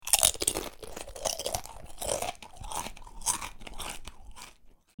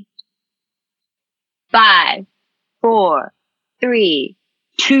4, 3,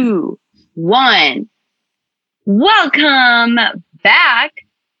 2, 1. Welcome back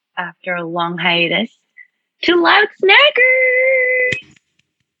after a long hiatus to Loud Snackers.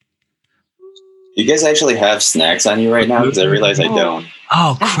 You guys actually have snacks on you right now? Because I realize I don't.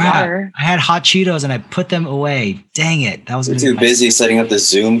 Oh, crap. I had hot Cheetos and I put them away. Dang it. That was We're too busy setting up the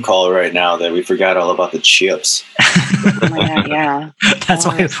Zoom call right now that we forgot all about the chips. Oh my God, yeah. That's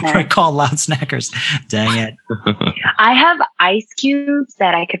why we're called Loud Snackers. Dang it. I have ice cubes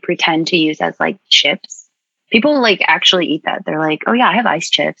that I could pretend to use as like chips. People like actually eat that. They're like, oh yeah, I have ice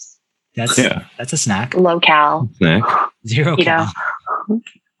chips. That's a snack. Low cal. Snack. 0 cal.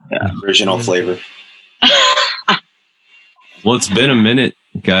 Yeah, original flavor. Well, it's been a minute,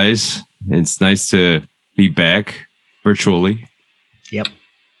 guys. It's nice to be back virtually. Yep.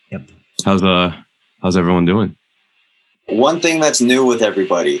 How's everyone doing? One thing that's new with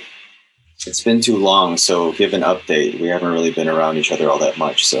everybody. It's been too long, so give an update. We haven't really been around each other all that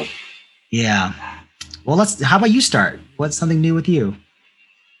much, so. Yeah. Well, how about you start? What's something new with you?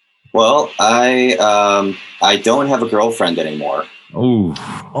 Well, I don't have a girlfriend anymore. Oh,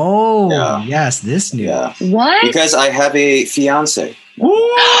 yes, this news. Yeah. What? Because I have a fiance.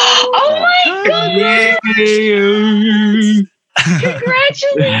 Oh my God!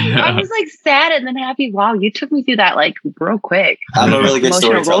 Congratulations! I was like sad and then happy. Wow, you took me through that like real quick. I'm a really good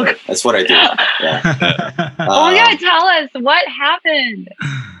storyteller. That's what I do. Yeah. Oh my God, tell us what happened.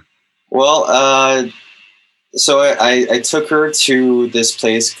 Well, so I took her to this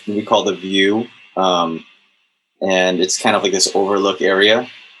place we call The View. And it's kind of like this overlook area,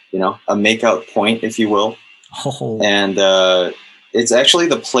 you know, a makeout point, if you will. Oh. And it's actually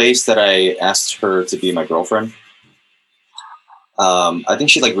the place that I asked her to be my girlfriend. I think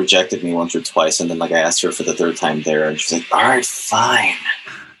she like rejected me once or twice, and then like I asked her for the third time there, and she's like, "All right, fine."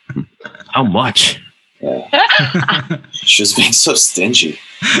 How much? Yeah. She was being so stingy.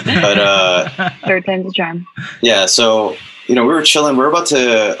 But third time's a charm. Yeah, so we were chilling. We were about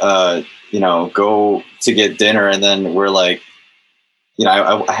to go to get dinner, and then we're like,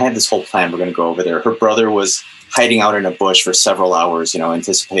 I had this whole plan. We're going to go over there. Her brother was hiding out in a bush for several hours,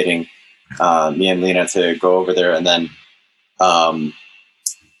 anticipating me and Lena to go over there. And then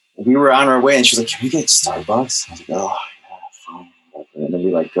we were on our way, and she's like, "Can we get Starbucks?" I was like, "Oh, yeah, fine." And then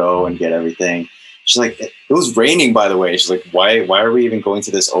we like go and get everything. She's like, it was raining, by the way. She's like, why are we even going to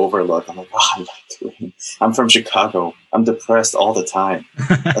this overlook? I'm like, I'm from Chicago. I'm depressed all the time.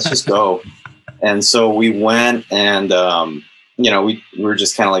 Let's just go. And so we went, and we were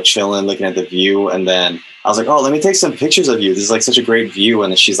just kind of like chilling, looking at the view. And then I was like, oh, let me take some pictures of you. This is like such a great view.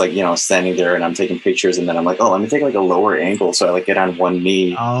 And then she's like, standing there, and I'm taking pictures. And then I'm like, oh, let me take like a lower angle. So I like get on one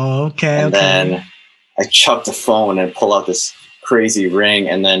knee. Oh, okay. And then I chuck the phone and pull out this crazy ring.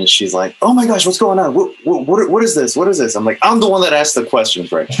 And then she's like, oh my gosh, what's going on? What is this? What is this? I'm like, I'm the one that asked the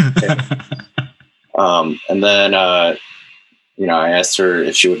questions right now. Okay. And then, I asked her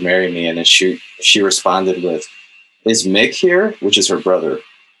if she would marry me. And then she responded with, "Is Mick here?" Which is her brother. And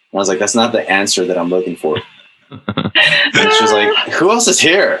I was like, that's not the answer that I'm looking for. And she's like, who else is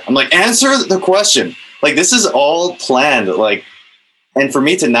here? I'm like, answer the question. Like, this is all planned. Like, and for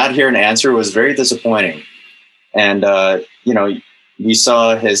me to not hear an answer was very disappointing. And, we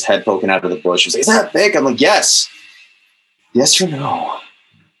saw his head poking out of the bush. He was like, "Is that big?" I'm like, yes. Yes or no?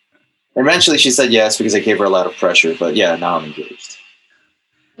 Eventually she said yes, because I gave her a lot of pressure. But yeah, now I'm engaged.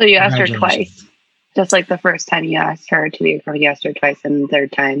 So you asked her twice. Just like the first time you asked her to be your friend, you asked her twice, and the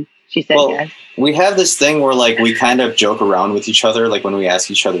third time she said yes. We have this thing where like we kind of joke around with each other. Like when we ask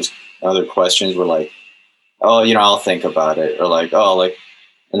each other questions, we're like, "Oh, I'll think about it," or like, "Oh, like,"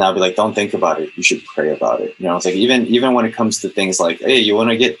 and I'll be like, "Don't think about it. You should pray about it." It's like even when it comes to things like, "Hey, you want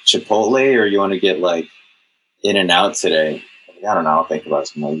to get Chipotle or you want to get like In-N-Out today?" I don't know. I'll think about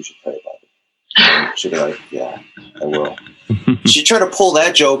it. No, you should pray about it. And she'd be like, "Yeah, I will." She tried to pull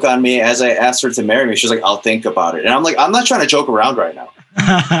that joke on me as I asked her to marry me. She was like, "I'll think about it." And I'm like, I'm not trying to joke around right now.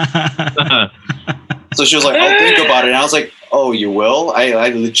 So she was like, "I'll think about it." And I was like, "Oh, you will?" I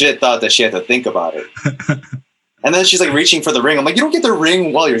legit thought that she had to think about it. And then she's like reaching for the ring. I'm like, you don't get the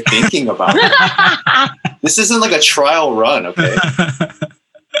ring while you're thinking about it. This isn't like a trial run, okay?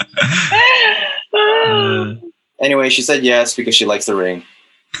 Anyway, she said yes because she likes the ring.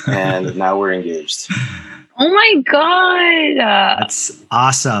 And now we're engaged. Oh my God. That's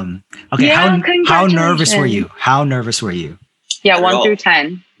awesome. Okay, yeah, how nervous were you? How nervous were you? Yeah, 1 through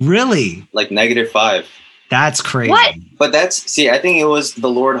 10. Really? Like -5. That's crazy. What? But I think it was the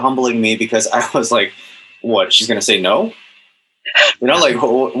Lord humbling me, because I was like, what? She's going to say no? Like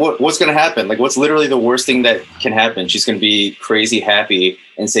what's going to happen? Like, what's literally the worst thing that can happen? She's going to be crazy happy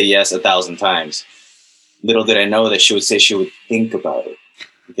and say yes 1,000 times. little did I know that she would say she would think about it.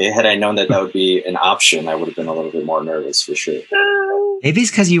 Okay, had I known that would be an option, I would have been a little bit more nervous for sure. Maybe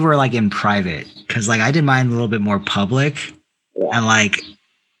it's because you were like in private. Because like I did mine a little bit more public, and like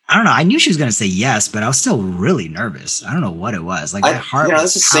I don't know. I knew she was gonna say yes, but I was still really nervous. I don't know what it was. Like my heart.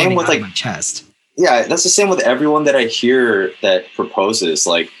 That's the same with like my chest. Yeah, that's the same with everyone that I hear that proposes.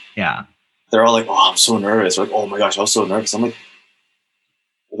 Like, they're all like, "Oh, I'm so nervous." Or like, "Oh my gosh, I was so nervous." I'm like,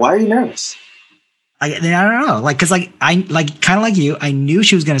 "Why are you nervous?" I don't know, like, cause like I like kind of like you. I knew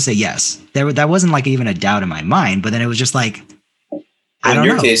she was gonna say yes. That wasn't like even a doubt in my mind. But then it was just like, in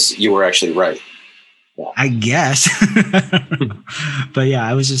your case, you were actually right. Yeah. I guess. But yeah,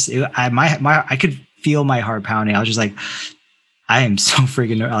 I was just I could feel my heart pounding. I was just like, I am so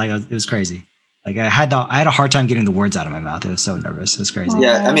freaking nervous. Like it was crazy. Like I had a hard time getting the words out of my mouth. I was so nervous. It was crazy.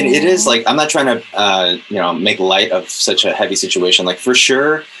 Yeah, I mean, it is like I'm not trying to make light of such a heavy situation. Like for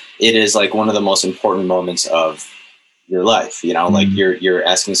sure, it is like one of the most important moments of your life. Like you're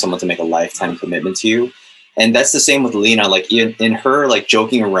asking someone to make a lifetime commitment to you, and that's the same with Lena. Like in her like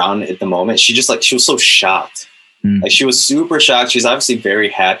joking around at the moment, she was so shocked. Like she was super shocked. She's obviously very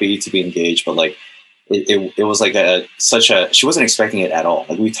happy to be engaged, but like. It was like she wasn't expecting it at all.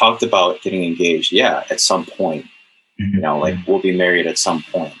 Like we talked about getting engaged. Yeah. At some point, like we'll be married at some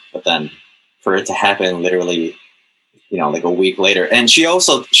point, but then for it to happen literally, like a week later. And she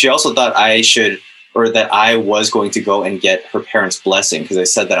also thought that I was going to go and get her parents' blessing. Cause I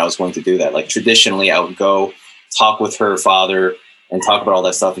said that I was going to do that. Like traditionally I would go talk with her father and talk about all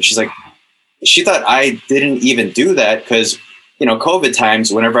that stuff. And she's like, she thought I didn't even do that. Cause COVID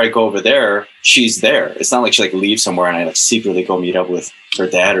times, whenever I go over there, she's there. It's not like she like leaves somewhere and I like secretly go meet up with her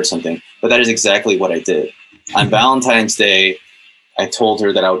dad or something. But that is exactly what I did. On Valentine's Day, I told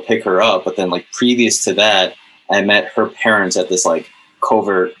her that I would pick her up. But then like previous to that, I met her parents at this like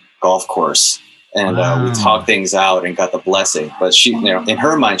covert golf course. And we talked things out and got the blessing. But she, in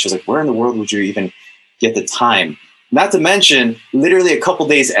her mind, she was like, where in the world would you even get the time? Not to mention, literally a couple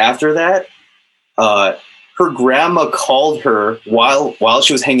days after that, her grandma called her while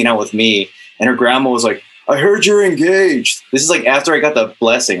she was hanging out with me, and her grandma was like, I heard you're engaged. This is like after I got the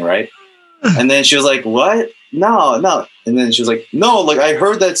blessing, right? And then she was like, what? No. And then she was like, no, like I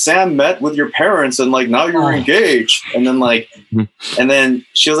heard that Sam met with your parents and like now you're engaged. And then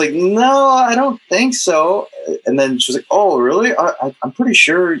she was like, no, I don't think so. And then she was like, oh, really? I'm pretty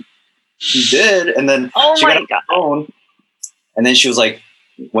sure you did. And then she got on the phone, and then she was like,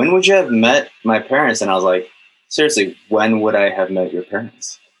 when would you have met my parents? And I was like, seriously, when would I have met your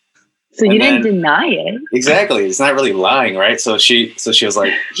parents? So you didn't deny it. Exactly. It's not really lying, right? So she was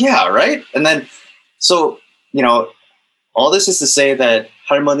like, yeah, right. And then, so, all this is to say that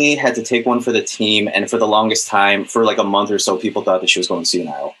Harmony had to take one for the team. And for the longest time, for like a month or so, people thought that she was going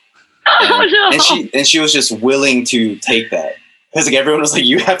senile. And she was just willing to take that. Because like everyone was like,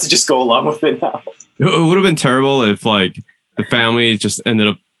 you have to just go along with it now. It would have been terrible if like the family just ended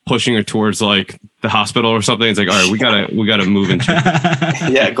up pushing her towards like the hospital or something. It's like, all right, we gotta move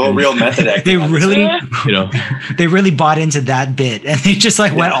into go real method acting. They really bought into that bit and they just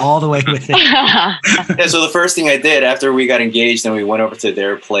like went all the way with it. Yeah, so the first thing I did after we got engaged and we went over to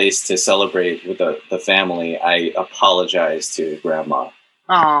their place to celebrate with the family, I apologized to Grandma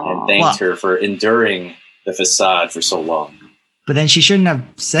and thanked her for enduring the facade for so long. But then she shouldn't have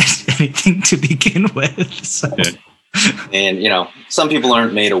said anything to begin with. So. Yeah. And, some people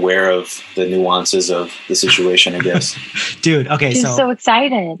aren't made aware of the nuances of the situation, I guess. Dude, okay, She's so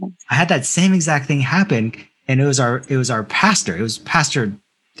excited. I had that same exact thing happen, and it was our pastor. It was Pastor,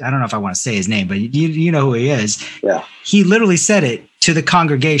 I don't know if I want to say his name, but you know who he is. Yeah. He literally said it to the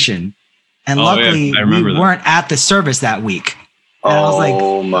congregation, and luckily we weren't at the service that week. And I was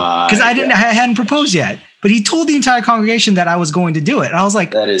like, because I hadn't proposed yet. But he told the entire congregation that I was going to do it. And I was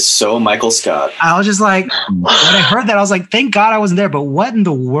like, that is so Michael Scott. I was just like, when I heard that, I was like, thank God I wasn't there. But what in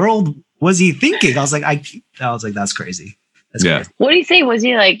the world was he thinking? I was like, that's crazy. That's crazy. What did he say? Was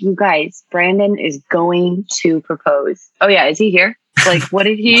he like, you guys, Brandon is going to propose? Oh yeah. Is he here? Like, what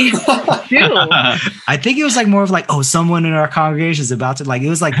did he do? I think it was like more of like, oh, someone in our congregation is about to like, it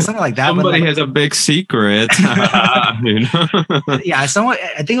was like something like that. Somebody has a big secret. Yeah.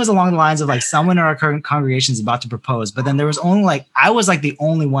 I think it was along the lines of like someone in our congregation is about to propose, but then there was only like, I was like the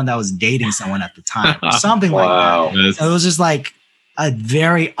only one that was dating someone at the time or something like that. So it was just like a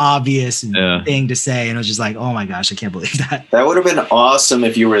very obvious thing to say. And it was just like, oh my gosh, I can't believe that. That would have been awesome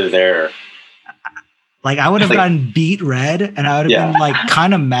if you were there. Like I would have gotten beat red and I would have been like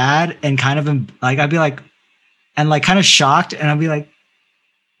kind of mad and kind of like, I'd be like, and like kind of shocked and I'd be like,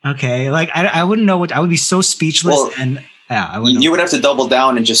 okay. Like I wouldn't know what, I would be so speechless and Yeah, I wouldn't. You would have to double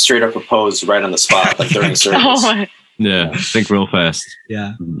down and just straight up propose right on the spot, like during service. Yeah, think real fast.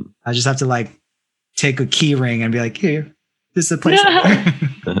 Yeah, I just have to like take a key ring and be like, here, this is a placeholder.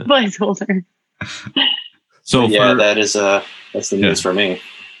 Placeholder. So yeah, that's the news for me.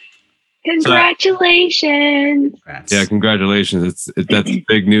 Congratulations! Yeah, congratulations! That's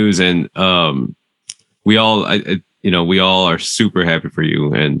big news, and we all, we all are super happy for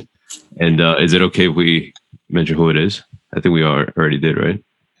you. And is it okay if we mention who it is? I think we already did, right?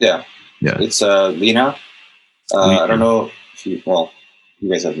 Yeah. It's Lena. I don't know if you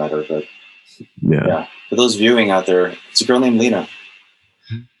guys have met her, but yeah. For those viewing out there, it's a girl named Lena.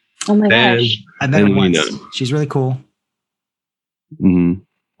 Oh my gosh! I met her once. She's really cool. Mm-hmm.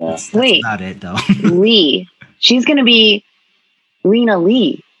 Yeah. That's Wait, about it though. Lee. She's gonna be Lena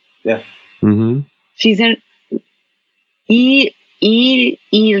Lee. Yeah. Mm-hmm. She's in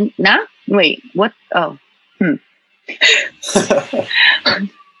nah? Wait, what? Oh.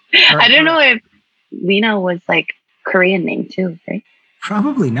 I don't know if Lena was like Korean name too, right?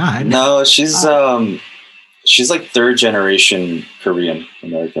 Probably not. No, she's like third generation Korean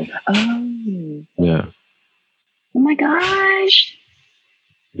American. Oh. Yeah. Oh my gosh.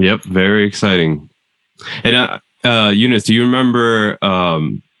 Yep, very exciting. And Eunice, do you remember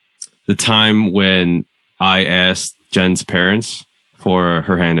the time when I asked Jen's parents for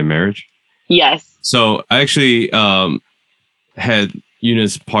her hand in marriage? Yes. So I actually had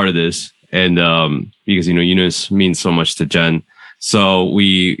Eunice part of this, and because Eunice means so much to Jen, so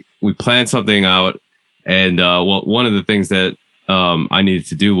we planned something out, and one of the things that I needed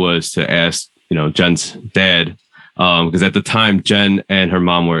to do was to ask Jen's dad. Because at the time, Jen and her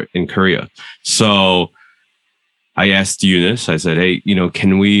mom were in Korea. So I asked Eunice, I said, hey,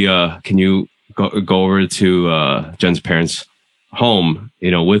 can you go over to Jen's parents' home,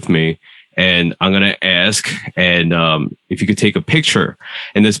 with me? And I'm going to ask, and if you could take a picture.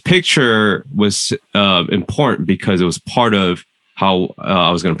 And this picture was important because it was part of how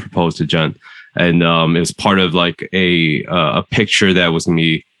I was going to propose to Jen. And it was part of like a picture that was going to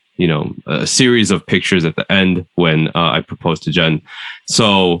be, a series of pictures at the end when I proposed to Jen.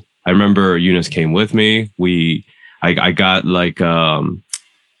 So I remember Eunice came with me. I got like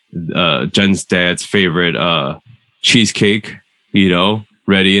Jen's dad's favorite cheesecake,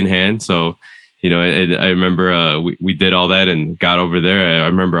 ready in hand. So, and I remember we did all that and got over there. I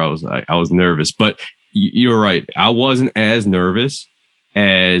remember I was nervous, but you're right. I wasn't as nervous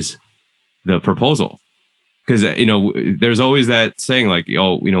as the proposal. Because, there's always that saying like,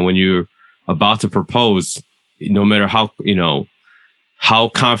 when you're about to propose, no matter how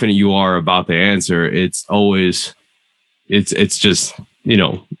confident you are about the answer, it's always, it's just,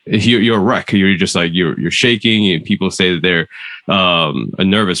 you're a wreck. You're just like, you're shaking, and people say that they're a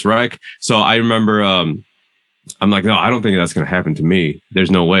nervous wreck. So I remember, I'm like, no, I don't think that's going to happen to me.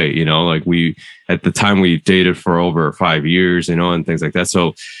 There's no way, like at the time we dated for over 5 years, and things like that.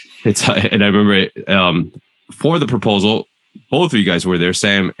 So and I remember, for the proposal, both of you guys were there,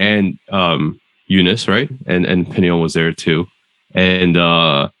 Sam and Eunice, right? And Peniel was there too. And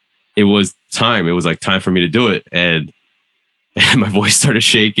it was time. It was like time for me to do it. And my voice started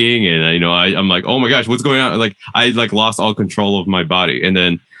shaking, and I'm like, oh my gosh, what's going on? Like I lost all control of my body. And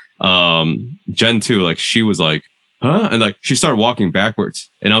then Jen too, like she was like, huh? And like she started walking backwards,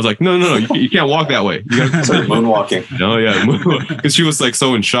 and I was like, no, you can't walk that way. You got to start moonwalking. No, yeah, because she was like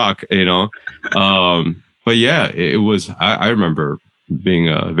so in shock, But yeah, it was. I remember being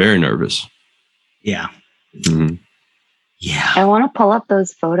very nervous. Yeah. Mm-hmm. Yeah. I want to pull up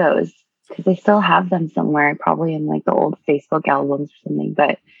those photos because I still have them somewhere, probably in like the old Facebook albums or something.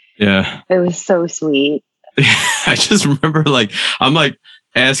 But yeah, it was so sweet. I just remember I'm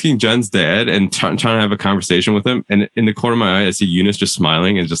asking Jen's dad and trying to have a conversation with him, and in the corner of my eye, I see Eunice just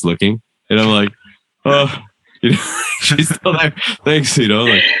smiling and just looking, and I'm like, oh, she's still there. Thanks,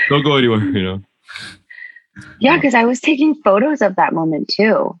 like don't go anywhere, Yeah, because I was taking photos of that moment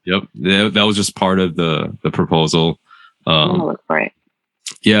too. Yep, that was just part of the proposal. I'm gonna look for it.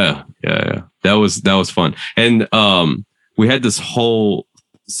 Yeah. That was fun, and we had this whole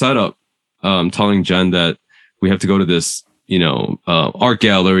setup, telling Jen that we have to go to this, art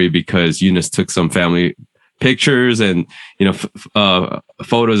gallery because Eunice took some family pictures and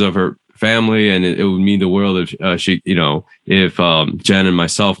photos of her family, and it would mean the world if she, if Jen and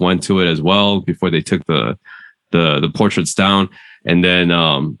myself went to it as well before they took the portraits down. And then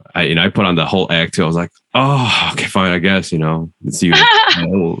I put on the whole act too. I was like, oh, okay, fine, I guess, let's see,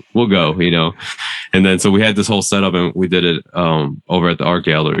 we'll go, And then so we had this whole setup, and we did it over at the art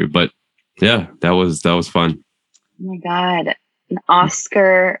gallery. But yeah, that was fun. Oh my God. an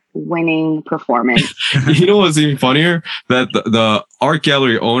Oscar-winning performance. You know what's even funnier? That the art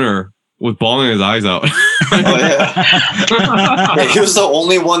gallery owner was bawling his eyes out. Oh, yeah. Yeah, he was the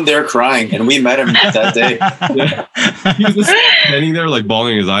only one there crying, and we met him that day. Yeah. He was just standing there like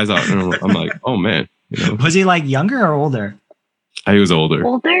bawling his eyes out, and I'm like, oh man. You know? Was he like younger or older? He was older.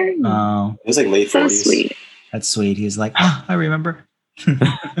 Older? Oh, It was like late 40s. So sweet. that's sweet. He was like, oh, I remember.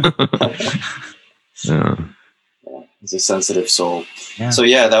 Yeah. He's a sensitive soul. Yeah. So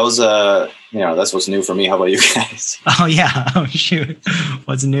yeah, that was that's what's new for me. How about you guys? Oh yeah. Oh shoot.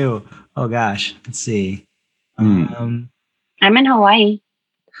 What's new? Oh gosh. Let's see. I'm in Hawaii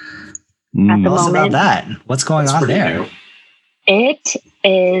at the Tell us about moment. that. What's going That's on pretty there? new. It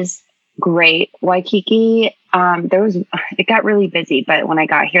is great. Waikiki. It got really busy, but when I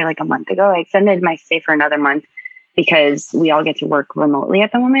got here like a month ago, I extended my stay for another month because we all get to work remotely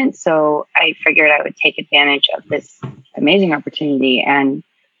at the moment. So I figured I would take advantage of this amazing opportunity and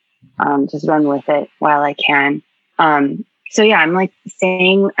just run with it while I can. So yeah, I'm like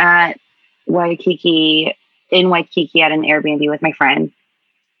staying at Waikiki at an Airbnb with my friend.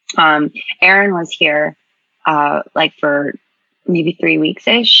 Aaron was here like for maybe 3 weeks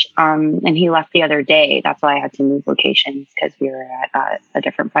ish. And he left the other day. That's why I had to move locations because we were at a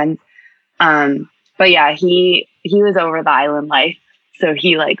different friend. But yeah, he was over the island life. So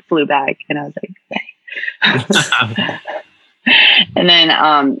he like flew back and I was like, okay. And then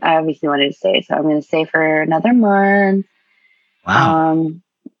I obviously wanted to stay. So I'm going to stay for another month. Wow.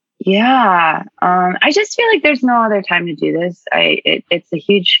 Yeah. I just feel like there's no other time to do this. It's a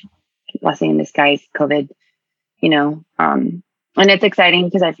huge blessing in disguise, COVID, and it's exciting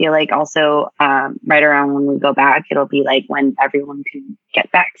because I feel like also right around when we go back, it'll be like when everyone can get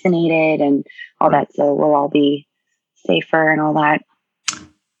vaccinated and all that. So we'll all be safer and all that.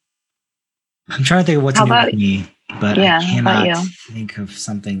 I'm trying to think of what's new with me, but Yeah, I how about cannot you? think of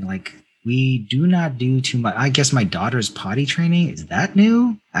something like we do not do too much. I guess my daughter's potty training, is that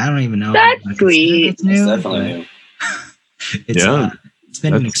new? I don't even know. That's if I consider sweet. It's new. It's definitely new. It's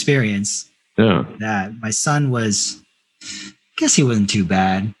been an experience. Yeah. That my son was, I guess he wasn't too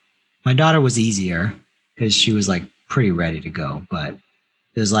bad. My daughter was easier because she was like pretty ready to go, but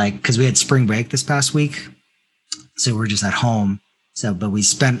it was like because we had spring break this past week, so we're just at home. So, but we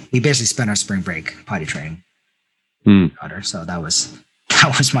basically spent our spring break potty training daughter. So that was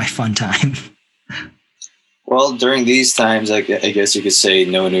my fun time. Well, during these times, I guess you could say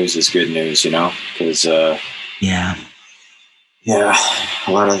no news is good news, because Yeah,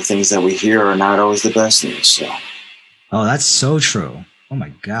 a lot of the things that we hear are not always the best news. So, oh, that's so true. Oh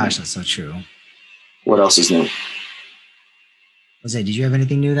my gosh, that's so true. what else is new? Jose, did you have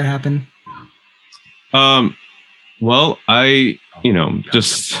anything new that happened? Well, I've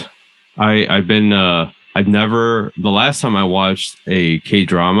never, the last time I watched a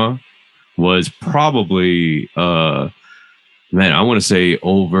K-drama was probably, I want to say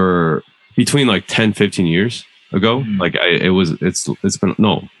over between like 10, 15 years ago. Like it's been,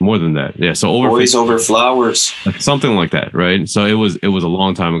 no, more than that. Yeah. So over Boys over flowers. like something like that. Right. So it was a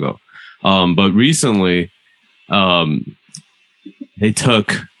long time ago. But recently, they took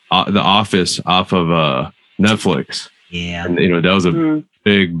The Office off of, Netflix. Yeah. And, that was a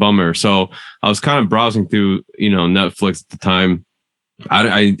big bummer. So I was kind of browsing through, Netflix at the time.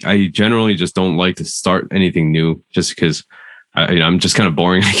 I generally just don't like to start anything new just because I'm just kind of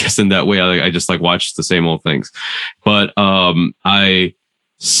boring, I guess, in that way. I just like watch the same old things. But I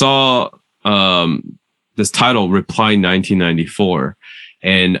saw this title, Reply 1994.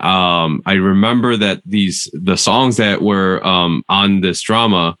 And I remember that the songs that were on this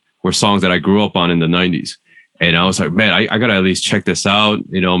drama were songs that I grew up on in the 90s. And I was like, man, I gotta at least check this out.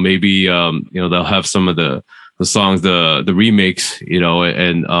 Maybe they'll have some of the songs, the remakes,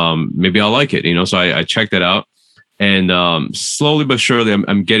 and maybe I'll like it. So I checked it out, and slowly but surely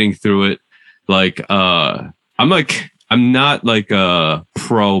I'm getting through it. Like I'm not like a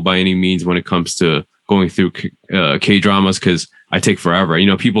pro by any means when it comes to going through K-dramas because I take forever.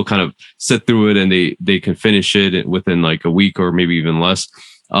 People kind of sit through it and they can finish it within like a week or maybe even less.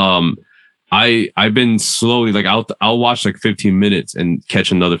 I've been slowly like I'll watch like 15 minutes and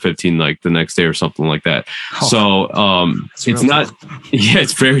catch another 15 like the next day or something like that. So it's not slow. Yeah,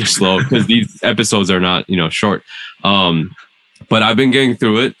 it's very slow because these episodes are not short. But I've been getting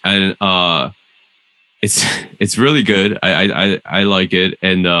through it and it's really good. I like it,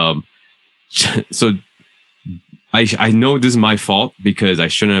 and so I know this is my fault because I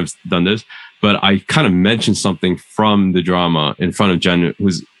shouldn't have done this, but I kind of mentioned something from the drama in front of Jen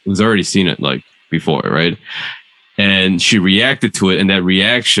who's already seen it like before, right? And she reacted to it, and that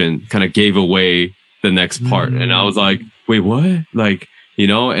reaction kind of gave away the next part. And I was like, wait, what? Like, you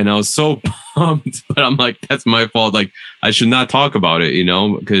know, and I was so pumped, but I'm like, that's my fault. Like, I should not talk about it, you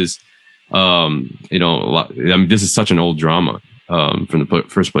know, because, you know, this is such an old drama from the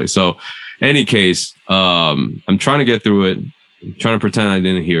first place. So, any case, I'm trying to get through it, I'm trying to pretend I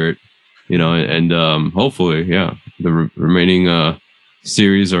didn't hear it, you know, and hopefully, yeah, the remaining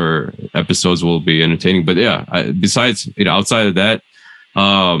series or episodes will be entertaining. But yeah, besides, you know, outside of that,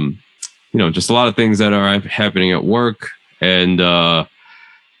 you know, just a lot of things that are happening at work, and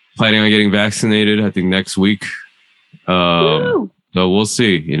planning on getting vaccinated, I think next week. So we'll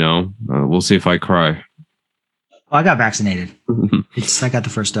see, you know, we'll see if I cry. Oh, I got vaccinated. I got the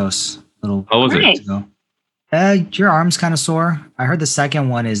first dose. How was it? Your arm's kind of sore. I heard the second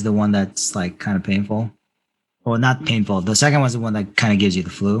one is the one that's like kind of painful. Well, not painful. The second one's the one that kind of gives you the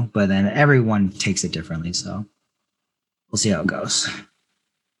flu, but then everyone takes it differently. So we'll see how it goes.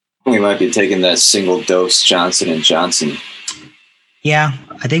 We might be taking that single dose Johnson & Johnson. Yeah,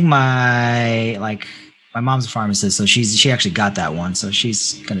 I think my mom's a pharmacist, so she actually got that one, so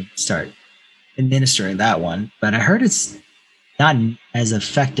she's gonna start administering that one. But I heard it's not as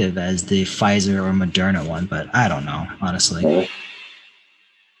effective as the Pfizer or Moderna one, but I don't know, honestly. Really?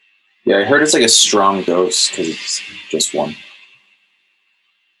 Yeah, I heard it's like a strong dose because it's just one.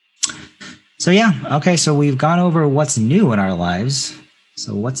 So yeah, okay, so we've gone over what's new in our lives.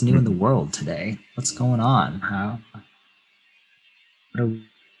 So what's new in the world today? What's going on?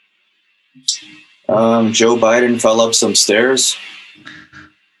 Joe Biden fell up some stairs.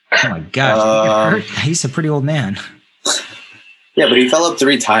 Oh my gosh, he's a pretty old man. Yeah, but he fell up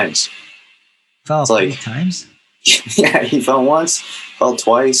 3 times. Fell up 3 times? Yeah, he fell once, fell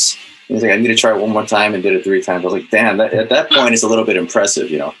twice. He was like, I need to try it one more time, and did it 3 times. I was like, damn, at that point, it's a little bit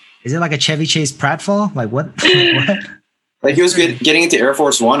impressive, you know? Is it like a Chevy Chase pratfall? Like what? What? Like he was getting into Air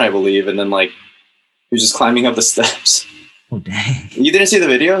Force One, I believe, and then like he was just climbing up the steps. Oh dang! You didn't see the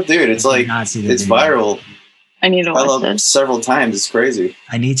video, dude? It's like it's viral. I need to watch this several times. It's crazy.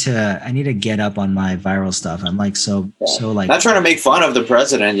 I need to get up on my viral stuff. I'm like so like not trying to make fun of the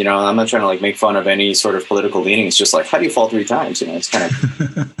president, you know. I'm not trying to like make fun of any sort of political leaning. It's just like, how do you fall 3 times? You know, it's kind of.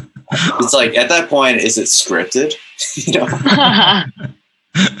 It's like at that point, is it scripted? You know.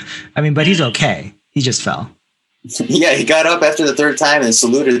 I mean, but he's okay. He just fell. Yeah, he got up after the 3rd time and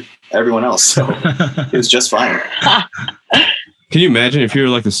saluted everyone else. So it was just fine. Can you imagine if you're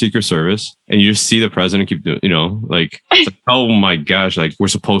like the Secret Service and you just see the president keep doing, you know, like, oh my gosh, like we're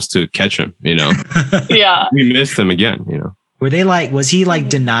supposed to catch him, you know? Yeah. We missed him again, you know? Were they like, was he like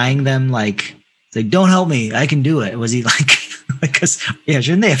denying them, like don't help me, I can do it? Was he like, because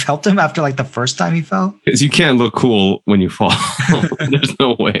shouldn't they have helped him after like the first time he fell? Because you can't look cool when you fall. There's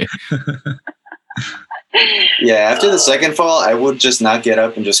no way. Yeah, after the second fall, I would just not get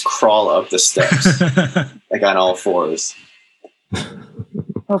up and just crawl up the steps, like on all 4s.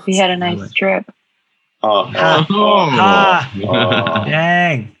 Hope he had a nice trip. Dang.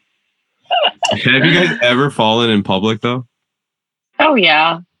 Have you guys ever fallen in public though? Oh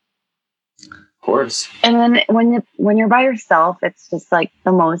yeah. Of course. And then when you're by yourself, it's just like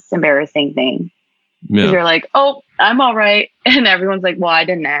the most embarrassing thing. Yeah. You're like, oh, I'm all right, and everyone's like, well, I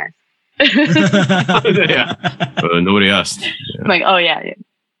didn't ask. Yeah. Nobody asked. Yeah. I'm like, oh yeah.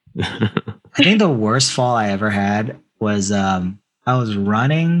 I think the worst fall I ever had was I was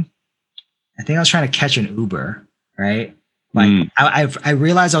running. I think I was trying to catch an Uber, right? Like I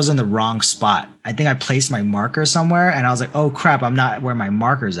realized I was in the wrong spot. I think I placed my marker somewhere, and I was like, oh crap, I'm not where my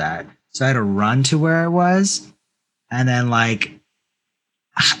marker's at. So I had to run to where it was, and then like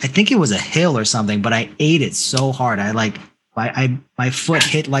I think it was a hill or something, but I ate it so hard. My foot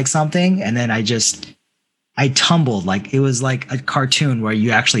hit like something, and then I tumbled. Like it was like a cartoon where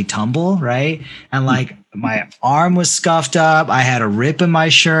you actually tumble, right? And like my arm was scuffed up. I had a rip in my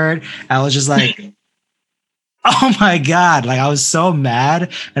shirt. I was just like, oh my God. Like I was so mad,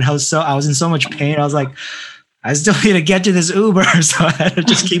 and I was in so much pain. I was like, I still need to get to this Uber. So I had to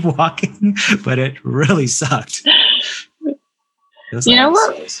just keep walking, but it really sucked. You know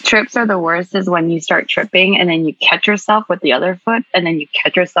what trips are the worst is when you start tripping and then you catch yourself with the other foot, and then you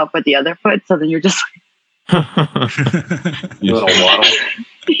catch yourself with the other foot. So then you're just like, you little waddle.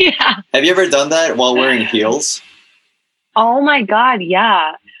 Yeah. Have you ever done that while wearing heels? Oh my God.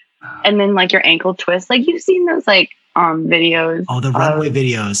 Yeah. And then like your ankle twist, like you've seen those like videos. Oh, the runway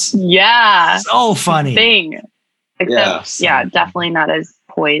videos. Yeah. So funny. Thing. Except, yeah, definitely not as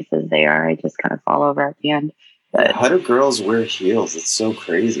poised as they are. I just kind of fall over at the end. But how do girls wear heels? It's so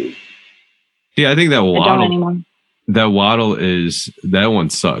crazy. Yeah, I think that waddle. I don't anymore. That waddle that one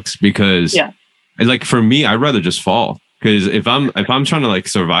sucks because, like for me, I'd rather just fall, because if I'm trying to like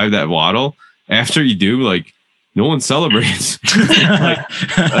survive that waddle, after you do, like no one celebrates. Like,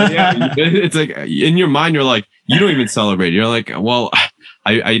 yeah, it's like in your mind, you're like, you don't even celebrate. You're like, well,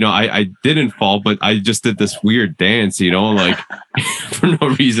 I didn't fall, but I just did this weird dance, like for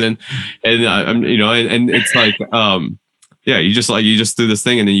no reason. And I'm, and it's like, yeah, you just do this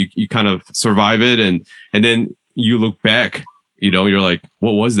thing and then you kind of survive it. And then you look back, you're like,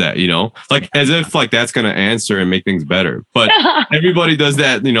 what was that? Like as if like that's going to answer and make things better. But everybody does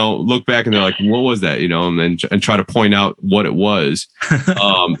that, look back and they're like, what was that? And try to point out what it was.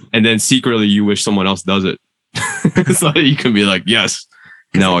 And then secretly you wish someone else does it. So that you can be like, yes,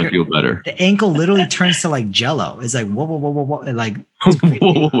 now I feel better. The ankle literally turns to like Jello. It's like, whoa. Like,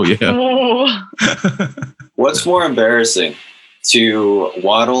 whoa, yeah. What's more embarrassing, to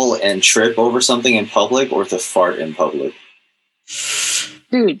waddle and trip over something in public or to fart in public?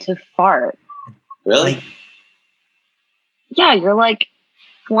 Dude, to fart. Really? Like, yeah, you're like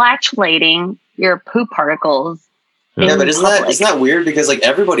flatulating your poop particles. Yeah, but isn't that weird? Because like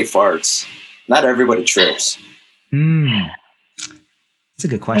everybody farts, not everybody trips. That's a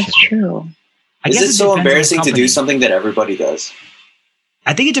good question. That's true. Is it so embarrassing to do something that everybody does?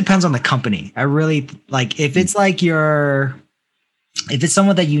 I think it depends on the company. I really like if it's like if it's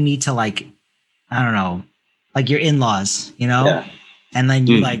someone that you need to like, I don't know, like your in-laws, Yeah. and then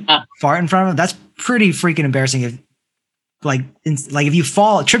you like fart in front of them. That's pretty freaking embarrassing. If if you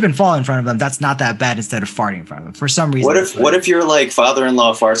trip and fall in front of them, that's not that bad instead of farting in front of them for some reason. What if your like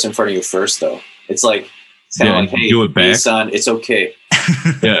father-in-law farts in front of you first though? It's like, hey, do it back. Hey, son, it's okay.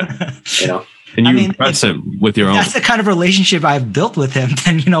 Yeah. And you impress him with your own. That's the kind of relationship I've built with him.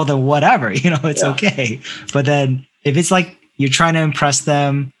 Then then whatever, it's okay. But then if it's like you're trying to impress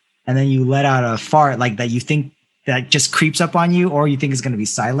them, and then you let out a fart like that, you think that just creeps up on you, or you think it's going to be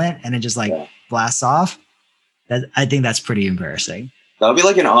silent and it just like blasts off. I think that's pretty embarrassing. That would be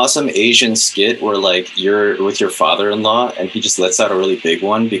like an awesome Asian skit where like you're with your father-in-law and he just lets out a really big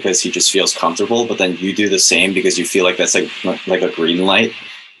one because he just feels comfortable, but then you do the same because you feel like that's like a green light.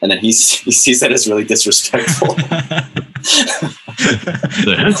 And then he sees that as really disrespectful.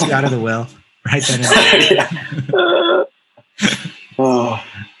 It's out of the will. Right then. Oh,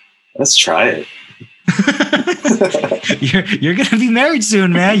 let's try it. You're gonna be married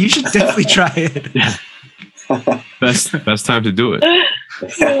soon, man. You should definitely try it. Yeah. Best time to do it.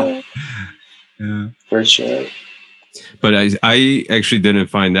 Yeah. For sure. But I actually didn't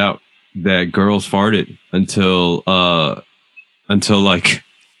find out that girls farted until like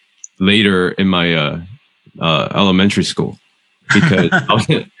later in my elementary school, because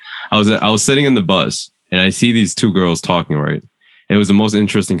I was sitting in the bus and I see these two girls talking, right? And it was the most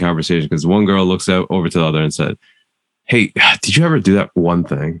interesting conversation because one girl looks over to the other and said, "Hey, did you ever do that one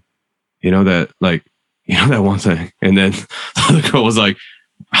thing? That one thing?" And then the other girl was like,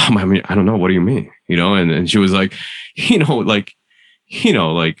 I mean, I don't know. What do you mean? And she was like, I mean,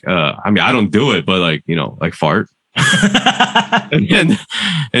 I don't do it, but like fart. and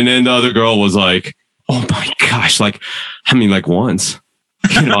then the other girl was like, oh my gosh, like, I mean, like once, I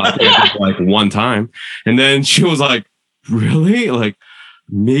think I did like one time. And then she was like, really? Like,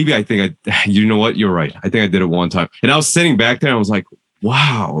 maybe I think you know what? You're right. I think I did it one time. And I was sitting back there and I was like,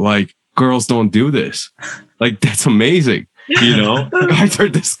 wow, like girls don't do this. Like, that's amazing. Guys are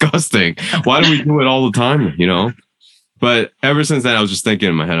disgusting. Why do we do it all the time? But ever since then, I was just thinking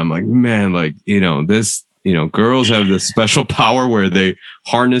in my head, I'm like, man, like, this, girls have this special power where they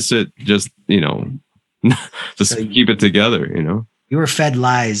harness it, just, just keep it together, You were fed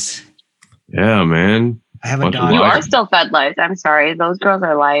lies. Yeah, man. I have a daughter. You are still fed lies. I'm sorry. Those girls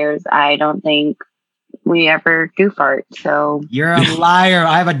are liars. I don't think we ever do fart. So you're a liar.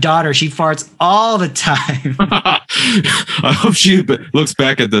 I have a daughter. She farts all the time. I hope she looks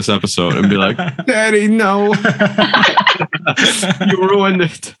back at this episode and be like, Daddy, no. You ruined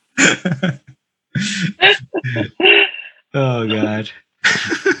it. Oh God.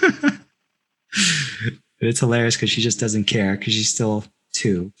 It's hilarious because she just doesn't care because she's still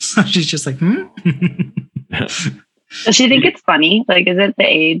 2. So she's just like, Does she think it's funny? Like, is it the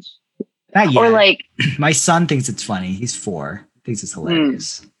age? Not yet. Or like, my son thinks it's funny. He's 4. Thinks it's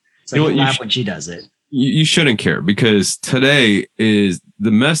hilarious. So he laugh when she does it. You shouldn't care, because today is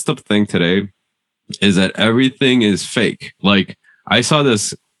the messed up thing today is that everything is fake. Like, I saw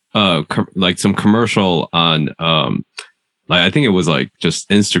this like some commercial on like, I think it was like just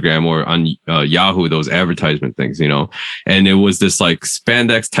Instagram or on Yahoo, those advertisement things, and it was this like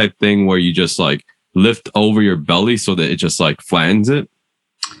spandex type thing where you just like lift over your belly so that it just like flattens it.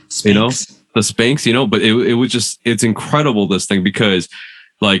 Spanx. The Spanx, but it was just, it's incredible, this thing, because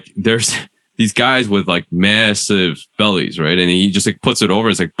like there's these guys with like massive bellies, right? And he just like puts it over,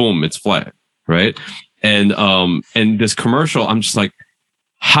 it's like, boom, it's flat, right? And this commercial, I'm just like,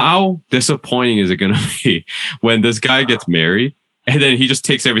 how disappointing is it going to be when this guy gets married and then he just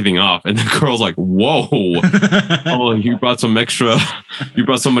takes everything off and the girl's like, whoa, oh, you brought somebody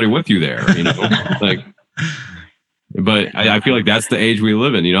with you there, like, but I feel like that's the age we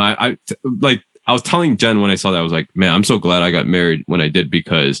live in. I was telling Jen when I saw that, I was like, man, I'm so glad I got married when I did,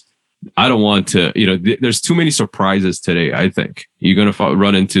 because I don't want to, there's too many surprises today. I think you're going to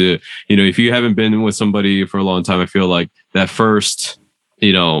run into, if you haven't been with somebody for a long time, I feel like that first,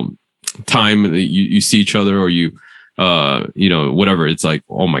 time you see each other, or whatever, it's like,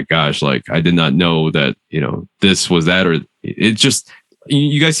 oh my gosh, like I did not know that, this was that, or it's just,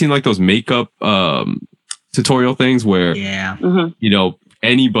 you guys seen like those makeup tutorial things where,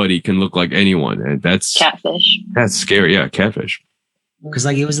 anybody can look like anyone, and that's catfish. That's scary. Yeah. Catfish. Because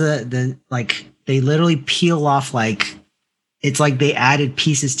like it was the like they literally peel off, like it's like they added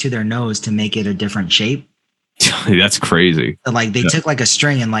pieces to their nose to make it a different shape. That's crazy. So like they took like a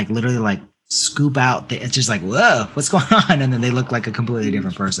string and like literally like scoop out. It's just like, whoa, what's going on? And then they look like a completely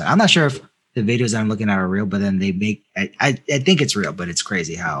different person. I'm not sure if the videos I'm looking at are real, but then they make. I think it's real, but it's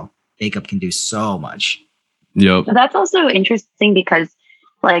crazy how makeup can do so much. Yep. That's also interesting because,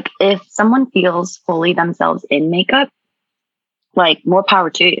 like, if someone feels fully themselves in makeup, like, more power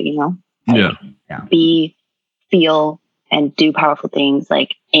to you, Like, be, feel, and do powerful things,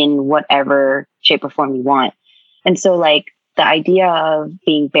 like, in whatever shape or form you want. And so, like, the idea of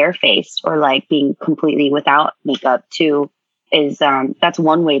being barefaced or, like, being completely without makeup, too, is, that's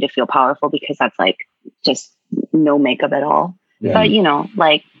one way to feel powerful, because that's, like, just no makeup at all. Yeah. But,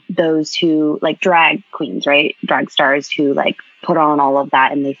 like, those who, like, drag queens, right? Drag stars who, like, put on all of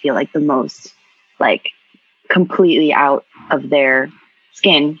that and they feel like the most, like, completely out of their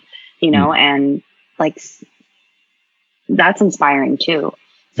skin, and like that's inspiring too.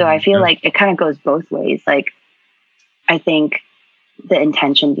 So I feel like it kind of goes both ways. Like, I think the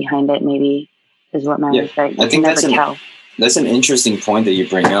intention behind it maybe is what matters. Right? I think that's an interesting point that you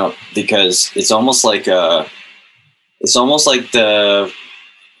bring up, because it's almost like the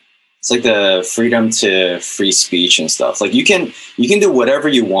freedom to free speech and stuff. Like you can do whatever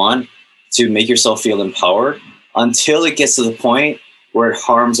you want to make yourself feel empowered until it gets to the point where it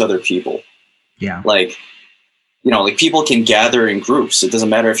harms other people. Yeah. Like, like people can gather in groups. It doesn't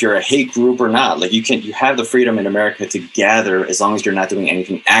matter if you're a hate group or not. Like you have the freedom in America to gather as long as you're not doing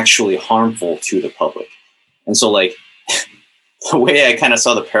anything actually harmful to the public. And so like the way I kind of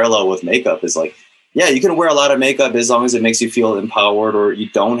saw the parallel with makeup is like, yeah, you can wear a lot of makeup as long as it makes you feel empowered, or you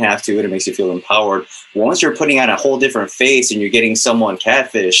don't have to and it makes you feel empowered. Once you're putting on a whole different face and you're getting someone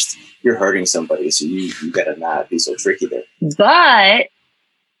catfished, you're hurting somebody. So you gotta not be so tricky there. But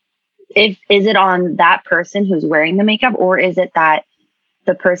is it on that person who's wearing the makeup, or is it that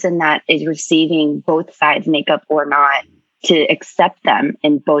the person that is receiving both sides, makeup or not, to accept them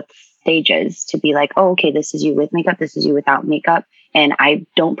in both stages, to be like, oh, okay, this is you with makeup, this is you without makeup, and I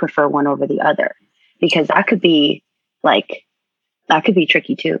don't prefer one over the other. Because that could be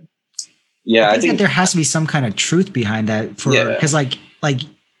tricky too. Yeah, I think that there has to be some kind of truth behind that, because like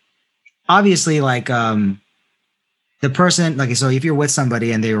obviously, like the person, like, so if you're with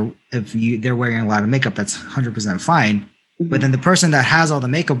somebody and they're wearing a lot of makeup, that's 100% fine. Mm-hmm. But then the person that has all the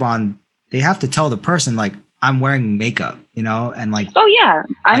makeup on, they have to tell the person, like, I'm wearing makeup, and like, oh yeah,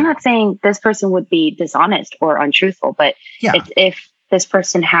 I'm not saying this person would be dishonest or untruthful, but it's if this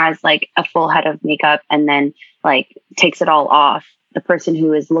person has like a full head of makeup and then like takes it all off, the person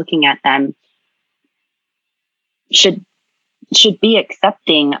who is looking at them should be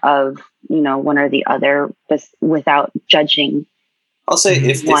accepting of, one or the other without judging. I'll say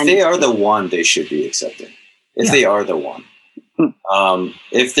if they are the one, they should be accepting. If they are the one.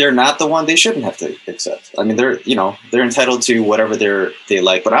 If they're not the one, they shouldn't have to accept. I mean, they're entitled to whatever they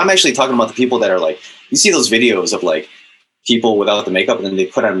like. But I'm actually talking about the people that are like, you see those videos of like people without the makeup, and then they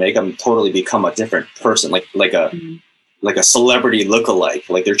put on makeup and totally become a different person, like a celebrity lookalike.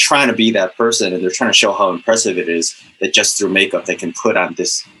 Like they're trying to be that person, and they're trying to show how impressive it is that just through makeup they can put on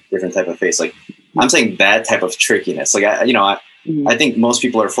this different type of face. Like I'm saying that type of trickiness. Like I think most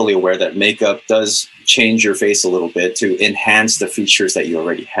people are fully aware that makeup does change your face a little bit to enhance the features that you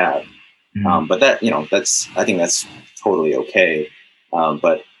already have. Mm-hmm. But that, I think that's totally okay.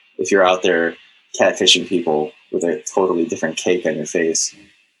 But if you're out there catfishing people with a totally different cake on your face,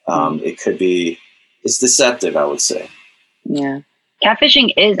 it's deceptive, I would say. Yeah.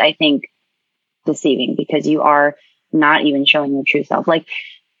 Catfishing is, I think, deceiving, because you are not even showing your true self. Like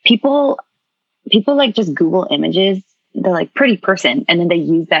people like just Google images, they're like pretty person, and then they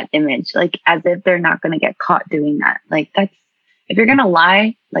use that image like as if they're not going to get caught doing that. Like if you're gonna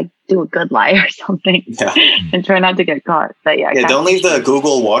lie, like do a good lie or something, and try not to get caught. But don't leave the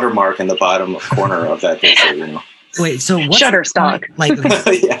Google watermark in the bottom corner of that picture. You know. Wait, so what's Shutterstock? Like,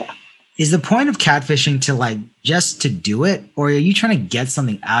 is the point of catfishing to like just to do it, or are you trying to get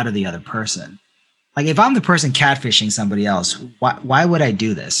something out of the other person? Like, if I'm the person catfishing somebody else, why would I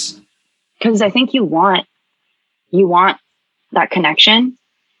do this? Because I think you want that connection,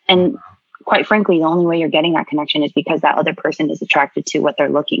 and quite frankly, the only way you're getting that connection is because that other person is attracted to what they're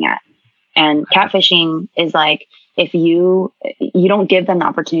looking at. And catfishing is like, if you don't give them the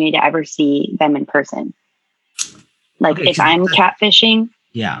opportunity to ever see them in person. Like, if I'm catfishing,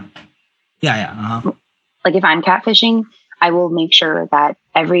 like if I'm catfishing, I will make sure that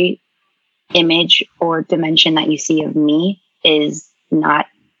every image or dimension that you see of me is not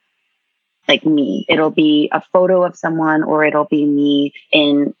like me. It'll be a photo of someone, or it'll be me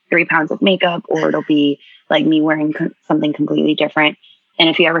in 3 pounds of makeup, or it'll be like me wearing something completely different. And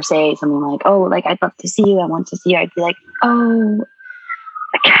if you ever say something like, oh, like, I'd love to see you, I want to see you, I'd be like, oh,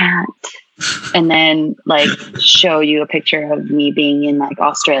 I can't. And then like show you a picture of me being in like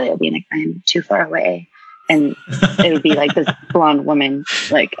Australia, being like, I'm too far away. And it would be like this blonde woman,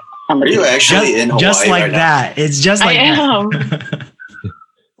 like, on the Are you actually in Hawaii just like right that? Now? It's just like I am. that.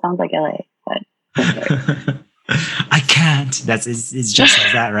 Sounds like LA, but I can't. It's just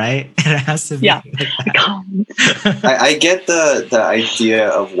like that, right? It has to be. Yeah. Like I get the idea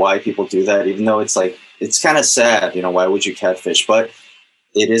of why people do that, even though it's like, it's kind of sad, you know, why would you catfish? But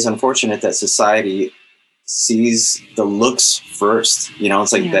it is unfortunate that society sees the looks first. You know,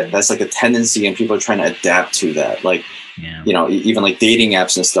 it's like that's like a tendency, and people are trying to adapt to that. Like, you know, even like dating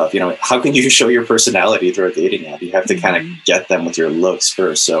apps and stuff, you know, how can you show your personality through a dating app? You have to kind of get them with your looks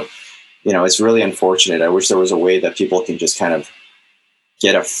first. So, you know, it's really unfortunate. I wish there was a way that people can just kind of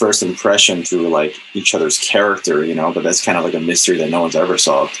get a first impression through like each other's character, you know, but that's kind of like a mystery that no one's ever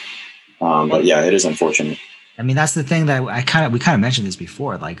solved. But yeah, it is unfortunate. I mean, that's the thing that we kind of mentioned this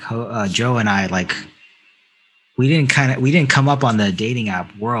before. Like Joe and I, like, we didn't come up on the dating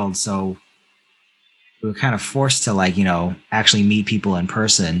app world, so we were kind of forced to, like, you know, actually meet people in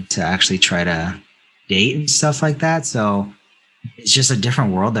person to actually try to date and stuff like that. So it's just a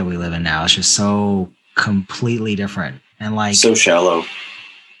different world that we live in now. It's just so completely different, and like so shallow.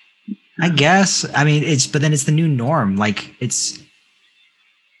 I guess. I mean, but then it's the new norm. Like, it's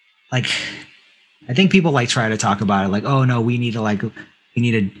like, I think people like try to talk about it like, oh no, we need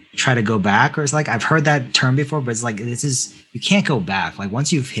to try to go back, or it's like, I've heard that term before, but it's like, you can't go back. Like,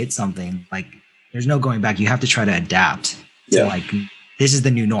 once you've hit something, like, there's no going back. You have to try to adapt to like, this is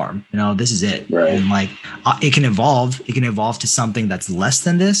the new norm, you know, this is it. Right. And like, it can evolve to something that's less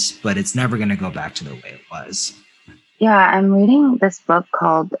than this, but it's never going to go back to the way it was. Yeah. I'm reading this book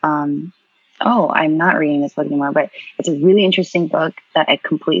called, I'm not reading this book anymore, but it's a really interesting book that I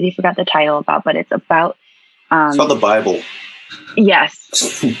completely forgot the title about, but it's about, it's called the Bible.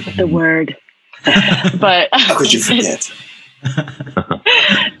 Yes. The word. But how could you forget?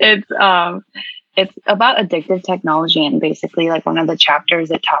 It's about addictive technology, and basically, like, one of the chapters,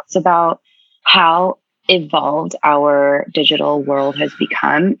 it talks about how evolved our digital world has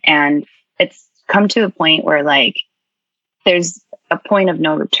become, and it's come to a point where, like, there's a point of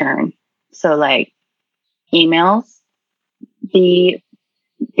no return. So, like, emails, the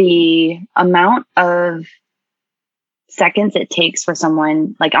amount of seconds it takes for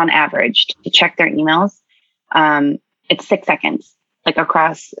someone, like, on average, to check their emails, it's 6 seconds. Like,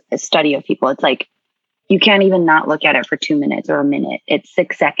 across a study of people, it's like, you can't even not look at it for 2 minutes or a minute. It's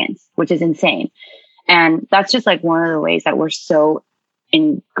 6 seconds, which is insane. And that's just like one of the ways that we're so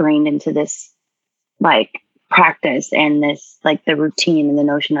ingrained into this, like, practice and this, like, the routine and the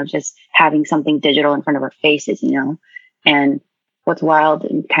notion of just having something digital in front of our faces, you know? And what's wild,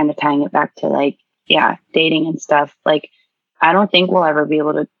 and kind of tying it back to, like, dating and stuff, like, I don't think we'll ever be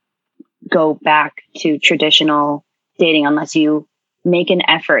able to go back to traditional dating unless you make an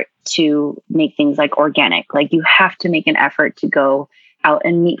effort to make things like organic. Like, you have to make an effort to go out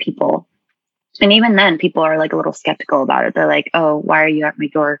and meet people. And even then, people are like a little skeptical about it. They're like, oh, why are you at my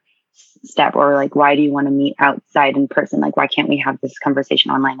doorstep? Or like, why do you want to meet outside in person? Like, why can't we have this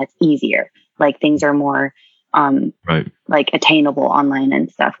conversation online? It's easier. Like, things are more like attainable online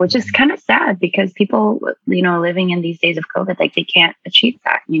and stuff, which is kind of sad because people, you know, living in these days of COVID, like, they can't achieve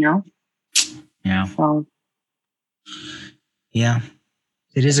that, you know? Yeah. So. Yeah,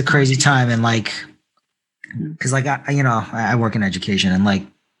 it is a crazy time. And like, cause like, I work in education, and like,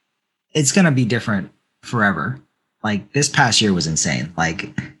 it's going to be different forever. Like, this past year was insane.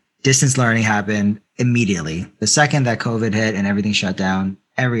 Like, distance learning happened immediately. The second that COVID hit and everything shut down,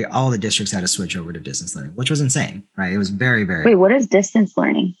 all the districts had to switch over to distance learning, which was insane, right? It was very, very. Wait, what is distance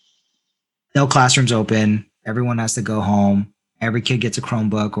learning? No classrooms open. Everyone has to go home. Every kid gets a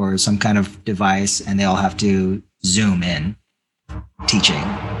Chromebook or some kind of device, and they all have to Zoom in teaching.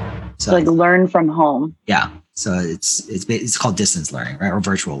 So like learn from home. Yeah. So it's called distance learning, right? Or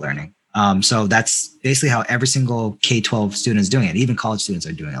virtual learning. So that's basically how every single K-12 student is doing it. Even college students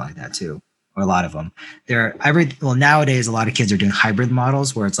are doing it like that too, or a lot of them. Nowadays, a lot of kids are doing hybrid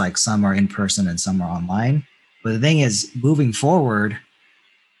models where it's like some are in person and some are online. But the thing is, moving forward,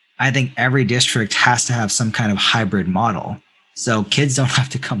 I think every district has to have some kind of hybrid model. So kids don't have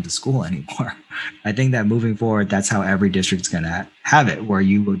to come to school anymore. I think that moving forward, that's how every district's going to have it, where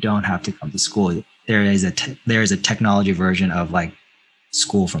you don't have to come to school. There is a technology version of like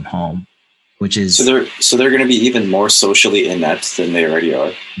school from home, which is so they're going to be even more socially inept than they already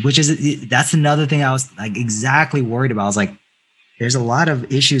are. That's another thing I was like exactly worried about. I was like, there's a lot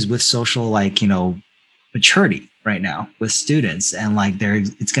of issues with social, like, maturity right now with students, and like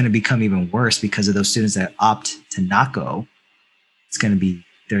it's going to become even worse because of those students that opt to not go.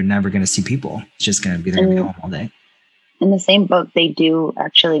 They're never going to see people. It's just going to be they're going to be home all day. In the same book, they do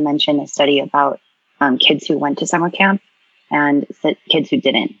actually mention a study about kids who went to summer camp and kids who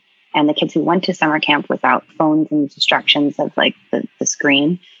didn't. And the kids who went to summer camp without phones and distractions of like the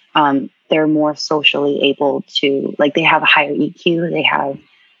screen, they're more socially able to, like, they have a higher EQ. They have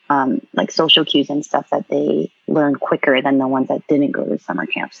like social cues and stuff that they learn quicker than the ones that didn't go to summer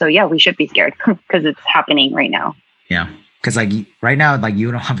camp. So yeah, we should be scared because it's happening right now. Yeah. Because like right now, like you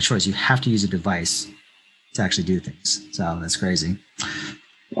don't have a choice. You have to use a device to actually do things. So that's crazy.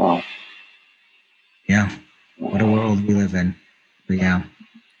 Wow. Yeah. What a world we live in. But yeah.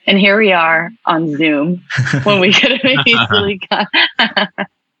 And here we are on Zoom when we could have easily got.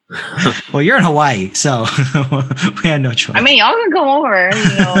 Well, you're in Hawaii, so we had no choice. I mean, y'all can come over,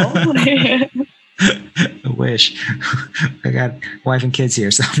 I wish. I got wife and kids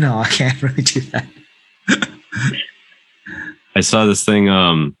here, so no, I can't really do that. I saw this thing.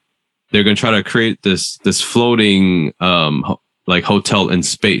 They're gonna try to create this floating like hotel in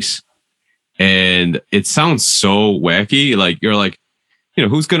space, and it sounds so wacky. Like you're like,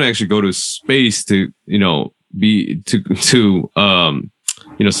 who's gonna actually go to space to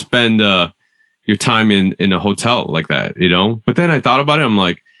spend your time in a hotel like that, But then I thought about it. I'm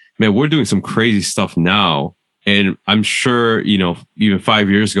like, man, we're doing some crazy stuff now. And I'm sure, even 5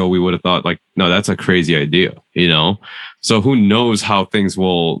 years ago, we would have thought like, no, that's a crazy idea, So who knows how things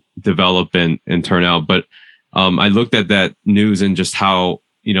will develop and turn out. But I looked at that news and just how,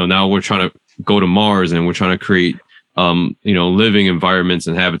 now we're trying to go to Mars and we're trying to create, living environments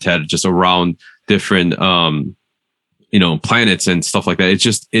and habitat just around different, planets and stuff like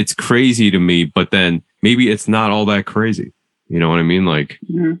that. It's crazy to me, but then maybe it's not all that crazy. You know what I mean? Like,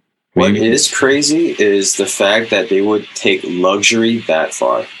 mm-hmm. What is crazy is the fact that they would take luxury that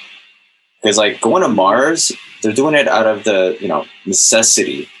far. Because like going to Mars, they're doing it out of the,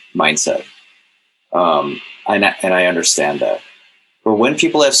 necessity mindset. And I understand that. But when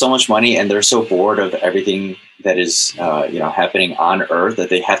people have so much money and they're so bored of everything that is, happening on Earth that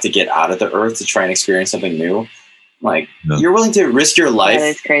they have to get out of the Earth to try and experience something new, like you're willing to risk your life. That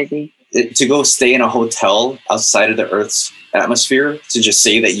is crazy. To go stay in a hotel outside of the Earth's atmosphere to just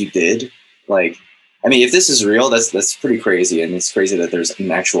say that you did. Like, I mean, if this is real, that's pretty crazy. And it's crazy that there's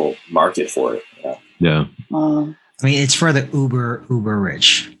an actual market for it. Yeah. I mean, it's for the uber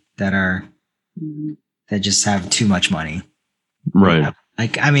rich that just have too much money. Right.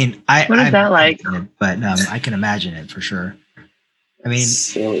 Like, I mean, what is that like? But I can imagine it for sure. I mean,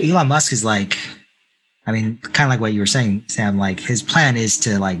 Silly. Elon Musk is like, I mean, kind of like what you were saying, Sam, like his plan is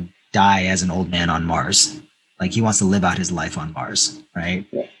to like die as an old man on Mars. Like he wants to live out his life on Mars, right?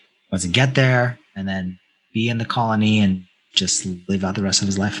 Yeah. Wants to get there and then be in the colony and just live out the rest of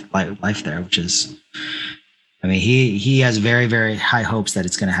his life there, which is, I mean, he has very, very high hopes that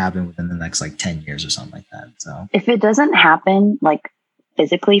it's going to happen within the next like 10 years or something like that. So if it doesn't happen like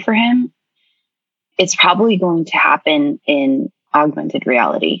physically for him, it's probably going to happen in augmented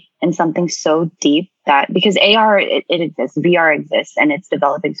reality and something so deep that, because AR, it exists, VR exists, and it's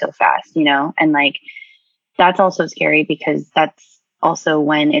developing so fast, and like, that's also scary because that's also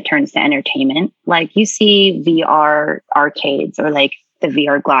when it turns to entertainment. Like you see VR arcades or like the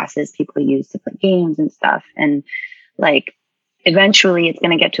VR glasses people use to play games and stuff. And like, eventually it's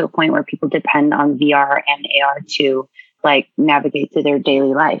going to get to a point where people depend on VR and AR to like navigate through their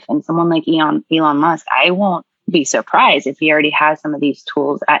daily life. And someone like Elon Musk, I won't be surprised if he already has some of these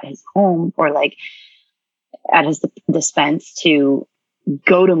tools at his home or like at his dispense to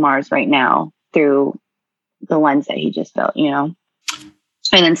go to Mars right now through the lens that he just built,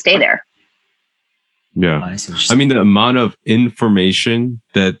 and then stay there. Yeah. I mean, the amount of information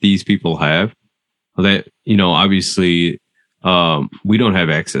that these people have that, you know, obviously we don't have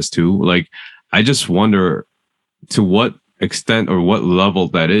access to. Like, I just wonder to what extent or what level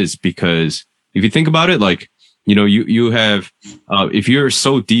that is, because if you think about it, like, you know, you have, if you're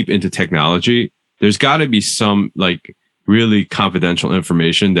so deep into technology, there's got to be some like really confidential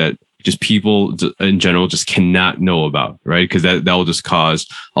information that just people in general just cannot know about, right? Because that will just cause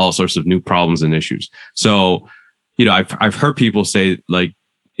all sorts of new problems and issues. So, you know, I've heard people say, like,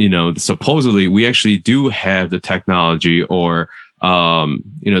 you know, supposedly we actually do have the technology or,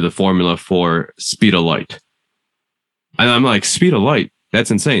 you know, the formula for speed of light. And I'm like, speed of light? That's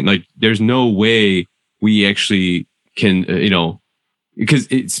insane. Like, there's no way we actually can, you know, because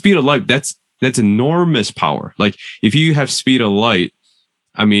speed of light, that's enormous power. Like, if you have speed of light,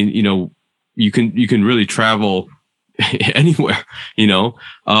 I mean, you know, you can really travel anywhere, you know.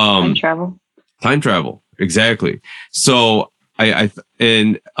 Time travel, exactly. So but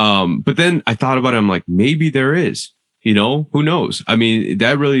then I thought about it. I'm like, maybe there is, you know, who knows? I mean,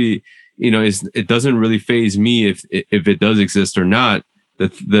 that really, you know, it doesn't really faze me if it does exist or not.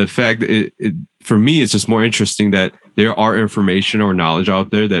 The fact that for me, it's just more interesting that there are information or knowledge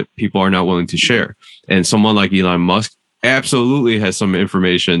out there that people are not willing to share. And someone like Elon Musk absolutely has some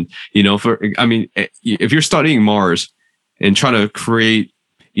information, you know, I mean, if you're studying Mars and trying to create,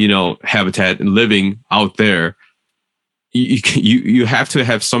 you know, habitat and living out there, you have to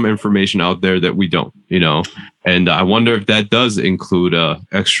have some information out there that we don't, you know. And I wonder if that does include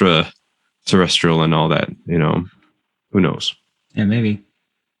extraterrestrial and all that, you know. Who knows? Yeah, maybe.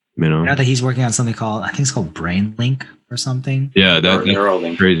 You know, that he's working on something called, I think it's called BrainLink or something. Yeah, that's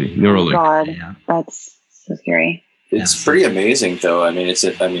Neuralink. Crazy. Neuralink. Oh God, yeah. That's so scary. It's pretty amazing, though. I mean,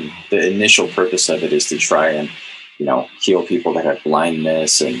 the initial purpose of it is to try and, you know, heal people that have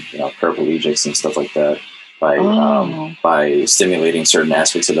blindness and, you know, paraplegics and stuff like that by stimulating certain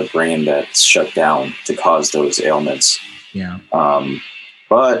aspects of the brain that's shut down to cause those ailments. Yeah.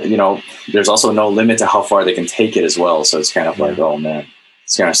 But, you know, there's also no limit to how far they can take it as well. So it's kind of like, oh man,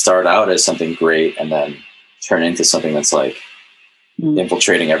 it's going to start out as something great and then turn into something that's like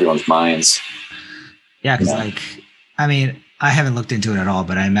infiltrating everyone's minds. Yeah, because like, I mean, I haven't looked into it at all,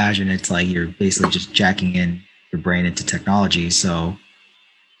 but I imagine it's like you're basically just jacking in your brain into technology. So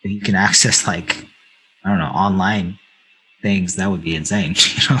if you can access, like, I don't know, online things, that would be insane.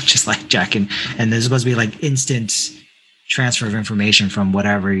 You know, just like jacking. And there's supposed to be like instant transfer of information from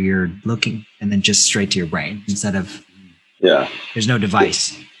whatever you're looking and then just straight to your brain instead of, there's no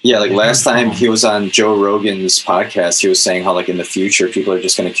device. Yeah, like last time he was on Joe Rogan's podcast, he was saying how like in the future people are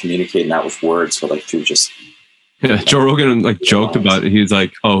just going to communicate not with words, but like through just. Yeah, Joe Rogan like joked about it. He's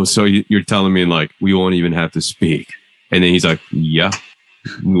like, "Oh, so you're telling me like we won't even have to speak?" And then he's like, "Yeah,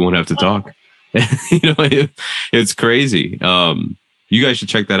 we won't have to talk." You know, it's crazy. You guys should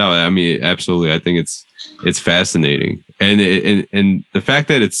check that out. I mean, absolutely. I think it's fascinating, and the fact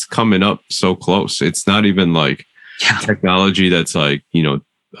that it's coming up so close. It's not even like technology that's like, you know,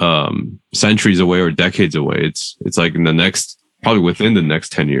 centuries away or decades away. It's like in the next, probably within the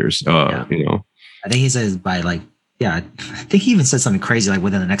next 10 years. You know, I think he says by like, I think he even said something crazy like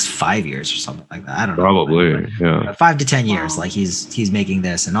within the next 5 years or something like that. I don't know. Probably, 5 to 10 years. Like he's making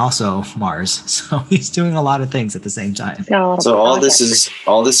this and also Mars. So he's doing a lot of things at the same time. So all this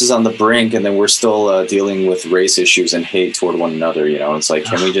is on the brink, and then we're still dealing with race issues and hate toward one another. You know, it's like,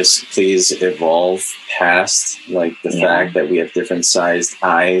 can we just please evolve past like the fact that we have different sized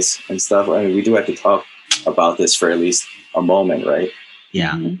eyes and stuff? I mean, we do have to talk about this for at least a moment, right?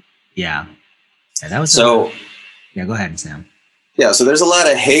 Yeah. Mm-hmm. Yeah. That was so. Yeah, go ahead, Sam. Yeah, so there's a lot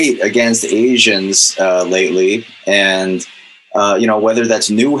of hate against Asians lately, and you know, whether that's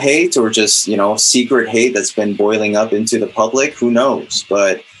new hate or just, you know, secret hate that's been boiling up into the public, who knows?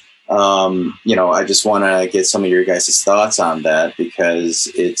 But you know, I just want to get some of your guys' thoughts on that, because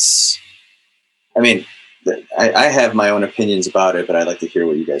it's, I mean, I have my own opinions about it, but I'd like to hear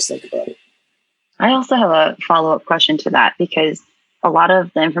what you guys think about it. I also have a follow-up question to that, because a lot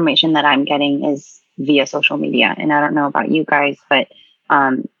of the information that I'm getting is via social media. And I don't know about you guys, but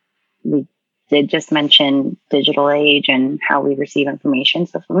we did just mention digital age and how we receive information.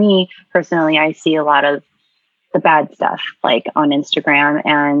 So for me personally, I see a lot of the bad stuff like on Instagram,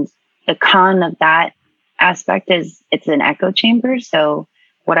 and the con of that aspect is it's an echo chamber. So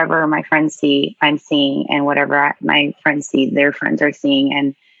whatever my friends see, I'm seeing, and whatever my friends see, their friends are seeing.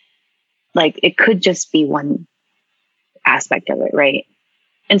 And like, it could just be one aspect of it. Right.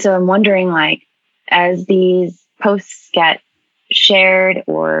 And so I'm wondering, like, as these posts get shared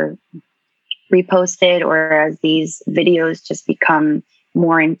or reposted, or as these videos just become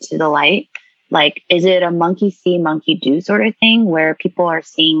more into the light? Like, is it a monkey see, monkey do sort of thing where people are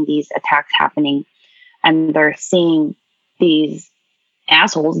seeing these attacks happening and they're seeing these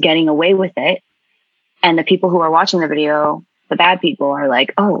assholes getting away with it? And the people who are watching the video, the bad people, are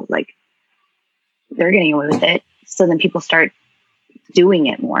like, oh, like they're getting away with it. So then people start doing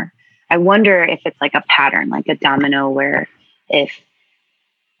it more. I wonder if it's like a pattern, like a domino, where if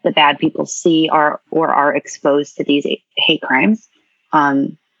the bad people see or are exposed to these hate crimes,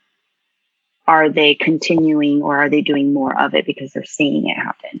 are they continuing or are they doing more of it because they're seeing it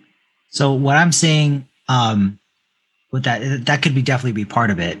happen? So what I'm seeing with that could definitely be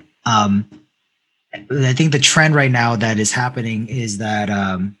part of it. I think the trend right now that is happening is that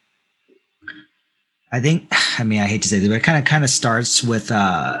I hate to say this, but it kind of starts with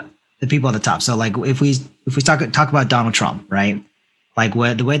the people at the top. So like if we talk about Donald Trump, right? Like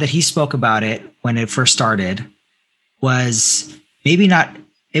the way that he spoke about it when it first started was maybe not.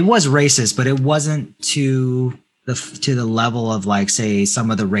 It was racist, but it wasn't to the level of like, say,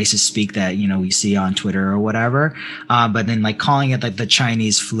 some of the racist speak that, you know, we see on Twitter or whatever. But then like calling it like the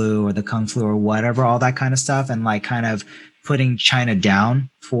Chinese flu or the Kung flu or whatever, all that kind of stuff. And like kind of putting China down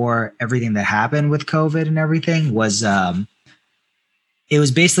for everything that happened with COVID and everything was, it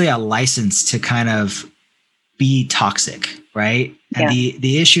was basically a license to kind of be toxic. Right. And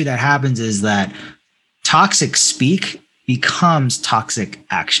the issue that happens is that toxic speak becomes toxic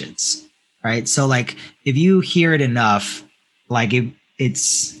actions, right? So like if you hear it enough, like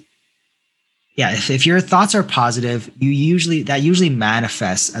if your thoughts are positive, that usually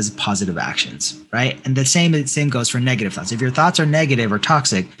manifests as positive actions, right? And the same goes for negative thoughts. If your thoughts are negative or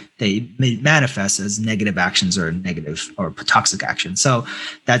toxic, they may manifest as negative actions or negative or toxic actions. So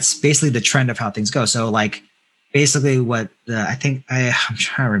that's basically the trend of how things go. So like basically what I'm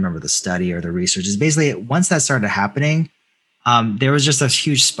trying to remember the study or the research is basically once that started happening, there was just a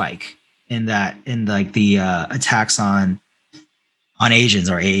huge spike in the attacks on Asians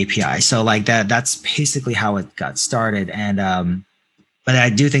or AAPI. So like that's basically how it got started. And but I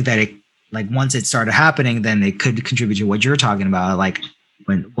do think that it, like once it started happening, then it could contribute to what you're talking about. Like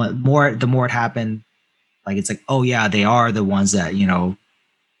the more it happened, like it's like, oh yeah, they are the ones that, you know,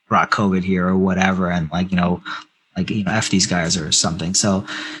 brought COVID here or whatever, and F these guys or something. So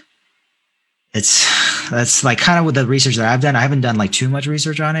that's like kind of with the research that I've done. I haven't done like too much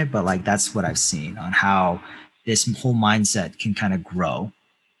research on it, but like that's what I've seen on how this whole mindset can kind of grow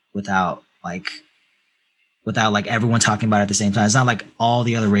without everyone talking about it at the same time. It's not like all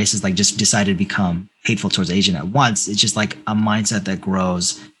the other races like just decided to become hateful towards Asian at once. It's just like a mindset that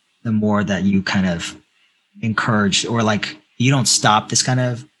grows the more that you kind of encourage, or like you don't stop this kind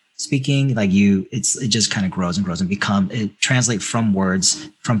of speaking, like it just kind of grows and grows and it translates from words,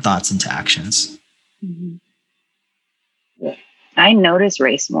 from thoughts into actions. Mm-hmm. Yeah. I notice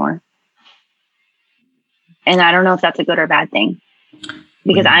race more. And I don't know if that's a good or bad thing,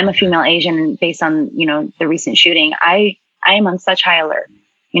 because I'm a female Asian, and based on, you know, the recent shooting, I am on such high alert,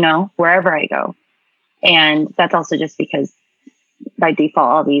 you know, wherever I go. And that's also just because by default,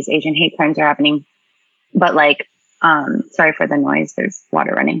 all these Asian hate crimes are happening. But like, sorry for the noise, there's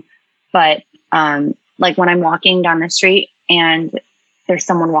water running. But like when I'm walking down the street and there's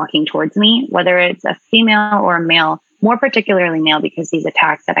someone walking towards me, whether it's a female or a male, more particularly male, because these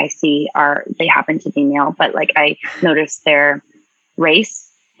attacks that I see they happen to be male, but like I notice their race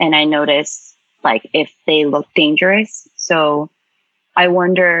and I notice like if they look dangerous. So I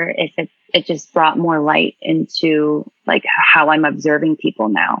wonder if it just brought more light into like how I'm observing people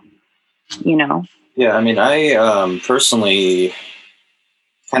now, you know? Yeah, I mean, I personally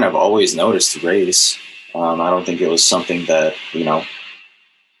kind of always noticed race. I don't think it was something that, you know,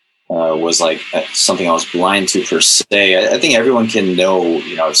 was like something I was blind to per se. I think everyone can know,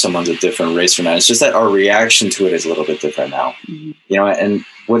 you know, if someone's a different race or not. It's just that our reaction to it is a little bit different now, you know, and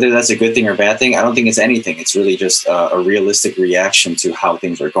whether that's a good thing or bad thing, I don't think it's anything. It's really just a realistic reaction to how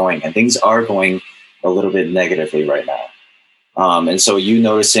things are going, and things are going a little bit negatively right now. And so you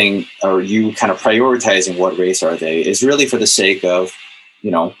noticing, or you kind of prioritizing what race are they, is really for the sake of,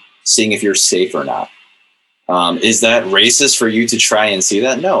 you know, seeing if you're safe or not. Is that racist for you to try and see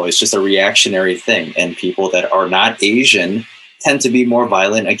that? No, it's just a reactionary thing. And people that are not Asian tend to be more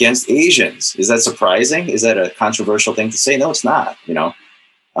violent against Asians. Is that surprising? Is that a controversial thing to say? No, it's not, you know.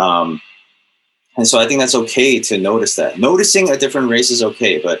 And so I think that's okay to notice that. Noticing a different race is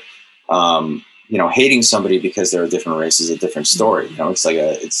okay, but you know, hating somebody because they're a different race is a different story. You know, it's like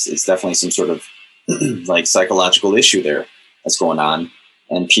it's definitely some sort of like psychological issue there that's going on.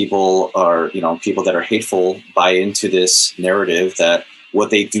 And people that are hateful buy into this narrative that what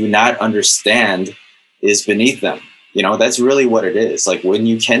they do not understand is beneath them. You know, that's really what it is. Like when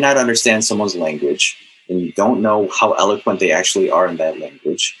you cannot understand someone's language and you don't know how eloquent they actually are in that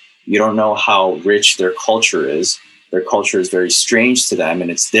language, you don't know how rich their culture is. Their culture is very strange to them and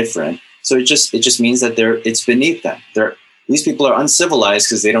it's different. So it just means that it's beneath them. These people are uncivilized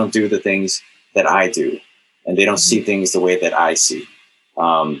because they don't do the things that I do, and they don't see things the way that I see.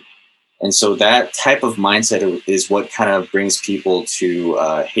 And so that type of mindset is what kind of brings people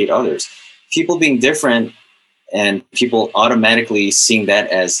to hate others. People being different and people automatically seeing that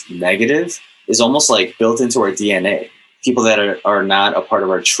as negative is almost like built into our DNA. People that are not a part of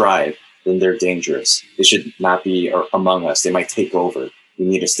our tribe, then they're dangerous. They should not be among us. They might take over. We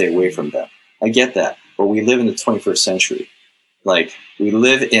need to stay away from them. I get that. But we live in the 21st century. Like, we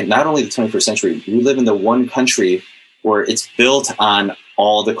live in not only the 21st century, we live in the one country where it's built on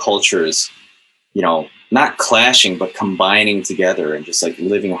all the cultures, you know, not clashing, but combining together and just like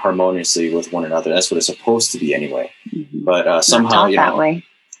living harmoniously with one another. That's what it's supposed to be anyway. Mm-hmm. But somehow, you know, that way.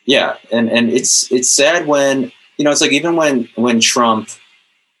 Yeah. And it's sad when, you know, it's like even when Trump,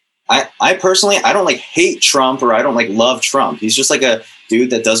 I personally, I don't like hate Trump or I don't like love Trump. He's just like a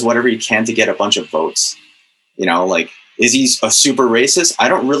dude that does whatever he can to get a bunch of votes. You know, like, is he a super racist? I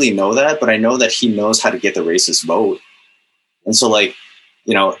don't really know that, but I know that he knows how to get the racist vote. And so, like,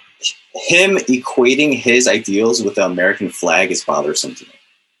 you know, him equating his ideals with the American flag is bothersome to me.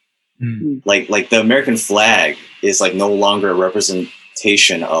 Mm-hmm. Like the American flag is like no longer a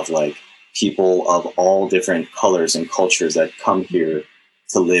representation of like people of all different colors and cultures that come here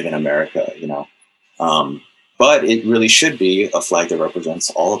to live in America, you know. But it really should be a flag that represents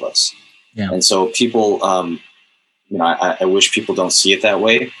all of us. Yeah. And so people, you know, I wish people don't see it that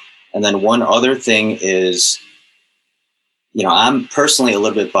way. And then one other thing is, you know, I'm personally a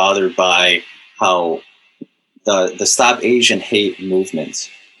little bit bothered by how the Stop Asian Hate movement,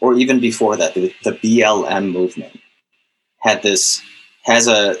 or even before that, the BLM movement has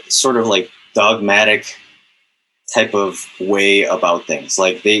a sort of like dogmatic type of way about things.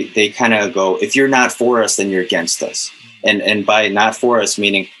 Like they kind of go, if you're not for us, then you're against us. And by not for us,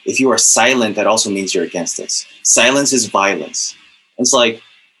 meaning if you are silent, that also means you're against us. Silence is violence. It's like,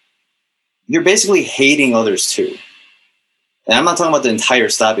 you're basically hating others too. And I'm not talking about the entire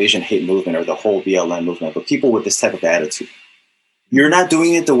Stop Asian Hate movement or the whole BLM movement, but people with this type of attitude. You're not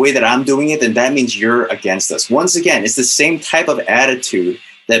doing it the way that I'm doing it, then that means you're against us. Once again, it's the same type of attitude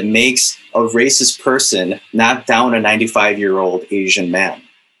that makes a racist person knock down a 95-year-old Asian man.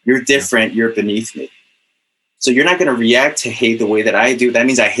 You're different, you're beneath me. So you're not going to react to hate the way that I do. That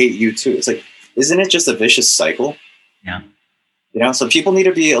means I hate you too. It's like, isn't it just a vicious cycle? Yeah. You know, so people need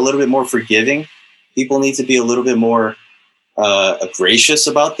to be a little bit more forgiving. People need to be a little bit more gracious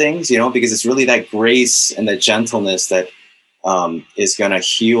about things, you know, because it's really that grace and that gentleness that is going to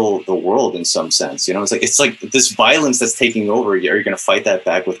heal the world in some sense. You know, it's like this violence that's taking over. Are you going to fight that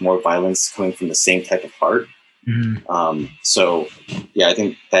back with more violence coming from the same type of heart? Mm-hmm. So, yeah, I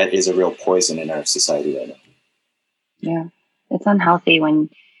think that is a real poison in our society right now. Yeah, it's unhealthy when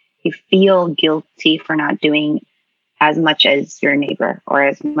you feel guilty for not doing as much as your neighbor or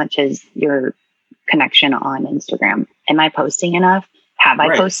as much as your connection on Instagram. Am I posting enough? Have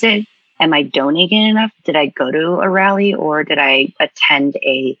I posted? Am I donating enough? Did I go to a rally or did I attend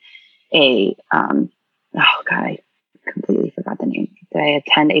I completely forgot the name. Did I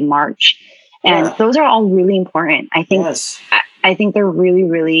attend a march? And those are all really important. I think, I think they're really,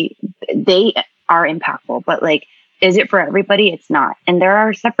 really, they are impactful, but like, is it for everybody? It's not. And there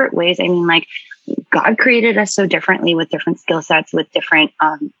are separate ways. I mean, like, God created us so differently with different skill sets, with different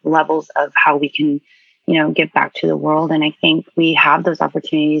levels of how we can, you know, give back to the world. And I think we have those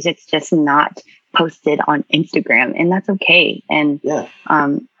opportunities. It's just not posted on Instagram, and that's okay. And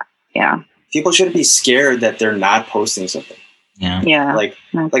people shouldn't be scared that they're not posting something. Yeah. Like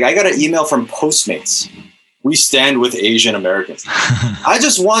I got an email from Postmates. We stand with Asian Americans. I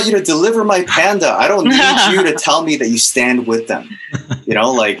just want you to deliver my panda. I don't need you to tell me that you stand with them. You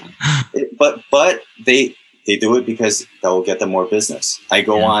know, like, but they do it because that will get them more business. I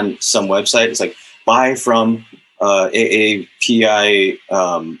go on some website. It's like, buy from AAPI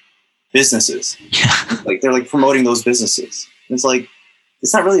businesses. Like they're like promoting those businesses. And it's like,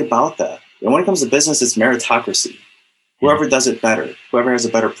 it's not really about that. And when it comes to business, it's meritocracy. Whoever does it better, whoever has a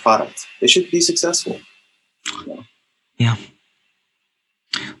better product, they should be successful. Yeah.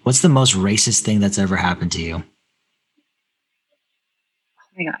 What's the most racist thing that's ever happened to you?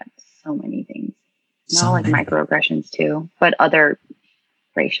 Oh my God, so many things. Not like microaggressions too, but other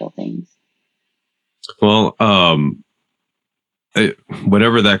racial things. Well,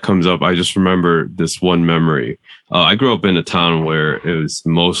 whenever that comes up, I just remember this one memory. I grew up in a town where it was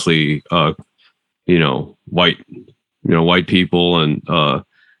mostly, white white people,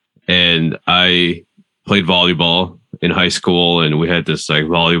 and I played volleyball in high school, and we had this like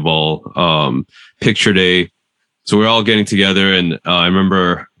volleyball picture day. So we're all getting together, and I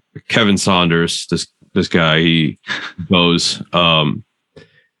remember Kevin Saunders, this guy, he goes,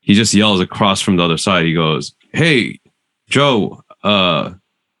 he just yells across from the other side. He goes, "Hey, Joe, open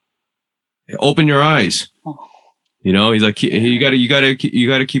your eyes." He's like, you gotta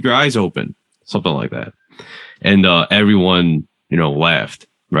keep your eyes open, something like that. And everyone, laughed,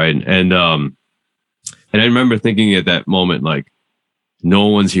 right? And I remember thinking at that moment, like, no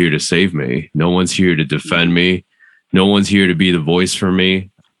one's here to save me. No one's here to defend me. No one's here to be the voice for me.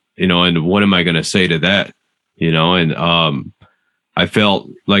 And what am I going to say to that? And I felt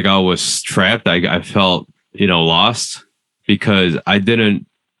like I was trapped. I felt, lost because I didn't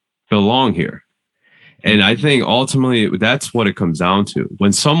belong here. And I think ultimately that's what it comes down to.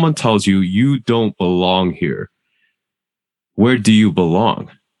 When someone tells you you don't belong here, where do you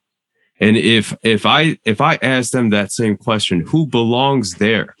belong? And if I ask them that same question, who belongs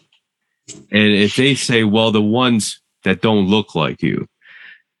there? And if they say, well, the ones that don't look like you,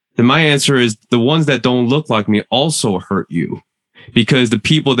 then my answer is the ones that don't look like me also hurt you, because the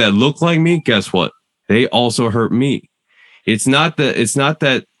people that look like me, guess what? They also hurt me. It's not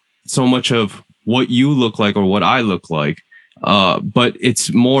that so much of what you look like or what I look like, but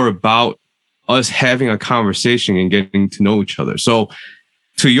it's more about us having a conversation and getting to know each other. So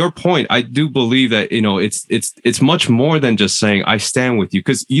to your point, I do believe that, it's much more than just saying I stand with you,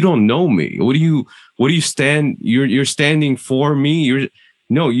 because you don't know me. What do you stand? You're standing for me.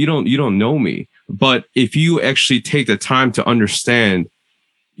 No, you don't know me. But if you actually take the time to understand,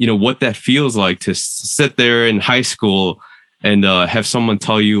 what that feels like to sit there in high school and have someone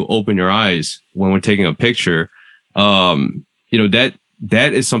tell you open your eyes when we're taking a picture, that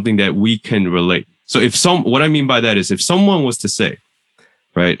is something that we can relate. So what I mean by that is if someone was to say,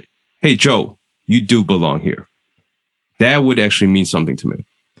 right, hey, Joe, you do belong here, that would actually mean something to me,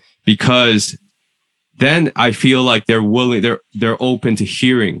 because then I feel like they're willing, they're open to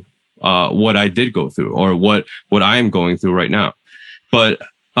hearing what I did go through or what I am going through right now. But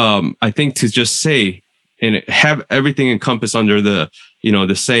I think to just say and have everything encompassed under the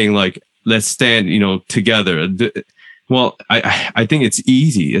saying like, let's stand, together. Well, I think it's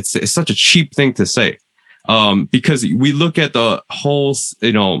easy. It's such a cheap thing to say, because we look at the whole,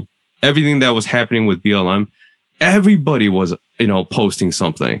 everything that was happening with BLM. Everybody was, posting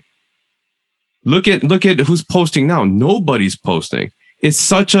something. Look at who's posting now. Nobody's posting. It's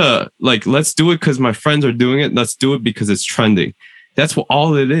such a like, let's do it because my friends are doing it. Let's do it because it's trending. That's what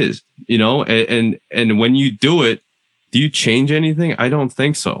all it is, and when you do it, do you change anything? I don't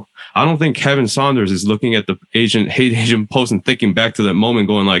think so. I don't think Kevin Saunders is looking at the hate Asian post and thinking back to that moment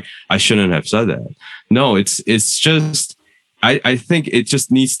going like, I shouldn't have said that. No, it's just, I think it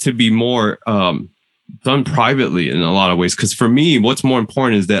just needs to be more done privately in a lot of ways. Because for me, what's more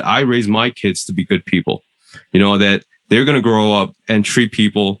important is that I raise my kids to be good people, that they're going to grow up and treat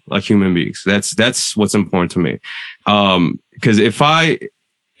people like human beings. That's what's important to me. Because if I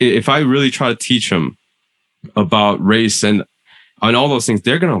really try to teach them about race and all those things,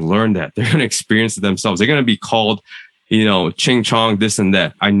 they're going to learn that. They're going to experience it themselves. They're going to be called, ching chong, this and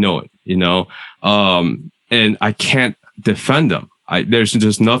that. I know it, and I can't defend them. There's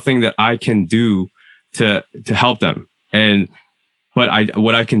just nothing that I can do to help them. But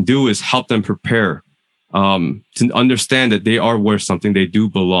what I can do is help them prepare, to understand that they are worth something. They do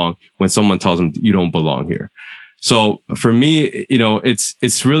belong when someone tells them you don't belong here. So for me,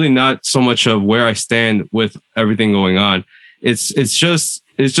 it's really not so much of where I stand with everything going on. It's just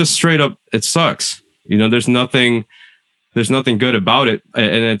straight up, it sucks. There's nothing good about it.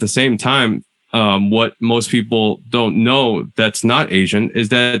 And at the same time, what most people don't know that's not Asian is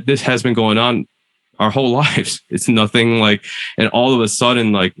that this has been going on our whole lives. It's nothing like, and all of a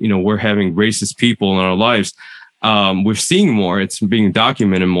sudden, like, we're having racist people in our lives. We're seeing more, it's being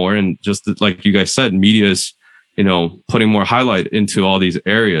documented more. And just like you guys said, media's, putting more highlight into all these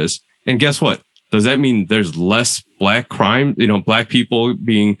areas. And guess what? Does that mean there's less black crime, black people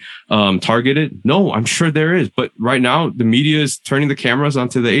being targeted? No, I'm sure there is. But right now, the media is turning the cameras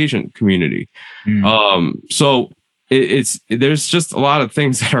onto the Asian community. So there's just a lot of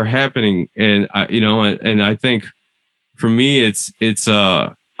things that are happening. And, and I think for me,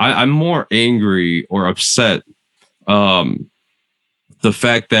 I'm more angry or upset. The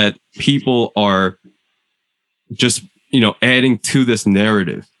fact that people are just, adding to this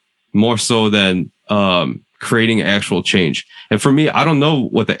narrative more so than creating actual change. And for me, I don't know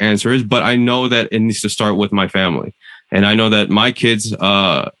what the answer is, but I know that it needs to start with my family. And I know that my kids,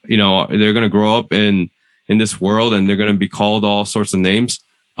 they're going to grow up in in this world, and they're going to be called all sorts of names.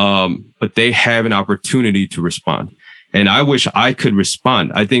 But they have an opportunity to respond. And I wish I could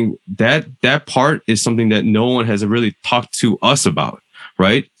respond. I think that part is something that no one has really talked to us about,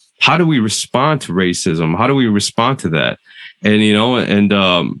 right? How do we respond to racism? How do we respond to that? And,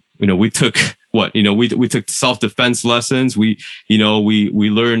 we took we took self-defense lessons. We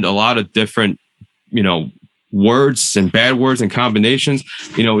learned a lot of different, words and bad words and combinations.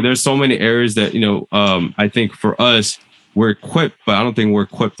 There's so many areas that, I think for us, we're equipped, but I don't think we're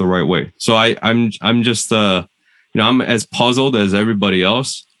equipped the right way. So I'm just, I'm as puzzled as everybody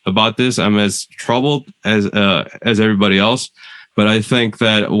else about this. I'm as troubled as everybody else. But I think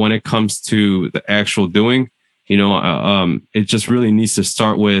that when it comes to the actual doing, it just really needs to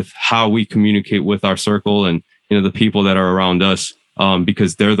start with how we communicate with our circle and, the people that are around us,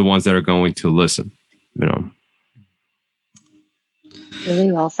 because they're the ones that are going to listen,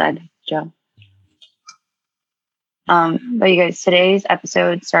 Really well said, Joe. But you guys, today's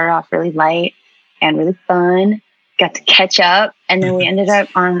episode started off really light and really fun. Got to catch up, and then we ended up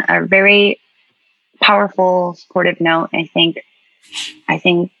on a very powerful, supportive note. I think it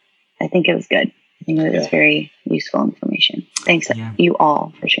was good. I think it was very useful information. Thanks you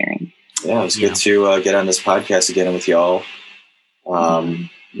all for sharing. Yeah, it was good to get on this podcast again with y'all.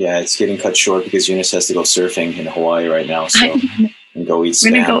 It's getting cut short because Eunice has to go surfing in Hawaii right now, so and go eat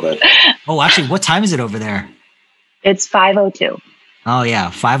Spam. But actually, what time is it over there? It's 5:02. Oh yeah,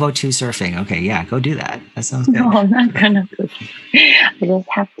 5:02 surfing. Okay, yeah, go do that. That sounds good. No, I'm not gonna go. I just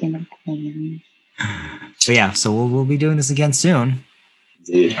have dinner plans. So yeah, we'll be doing this again soon.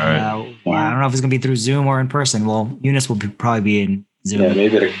 Indeed. All right. I don't know if it's gonna be through Zoom or in person. Well, Eunice will probably be in Zoom. Yeah,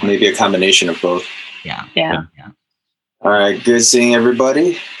 maybe a combination of both. Yeah. All right, good seeing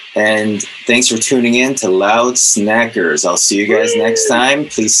everybody, and thanks for tuning in to Loud Snackers. I'll see you guys next time.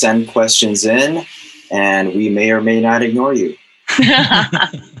 Please send questions in, and we may or may not ignore you.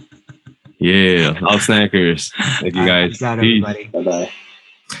 Yeah, Loud Snackers. Thank you guys. Everybody. Bye-bye.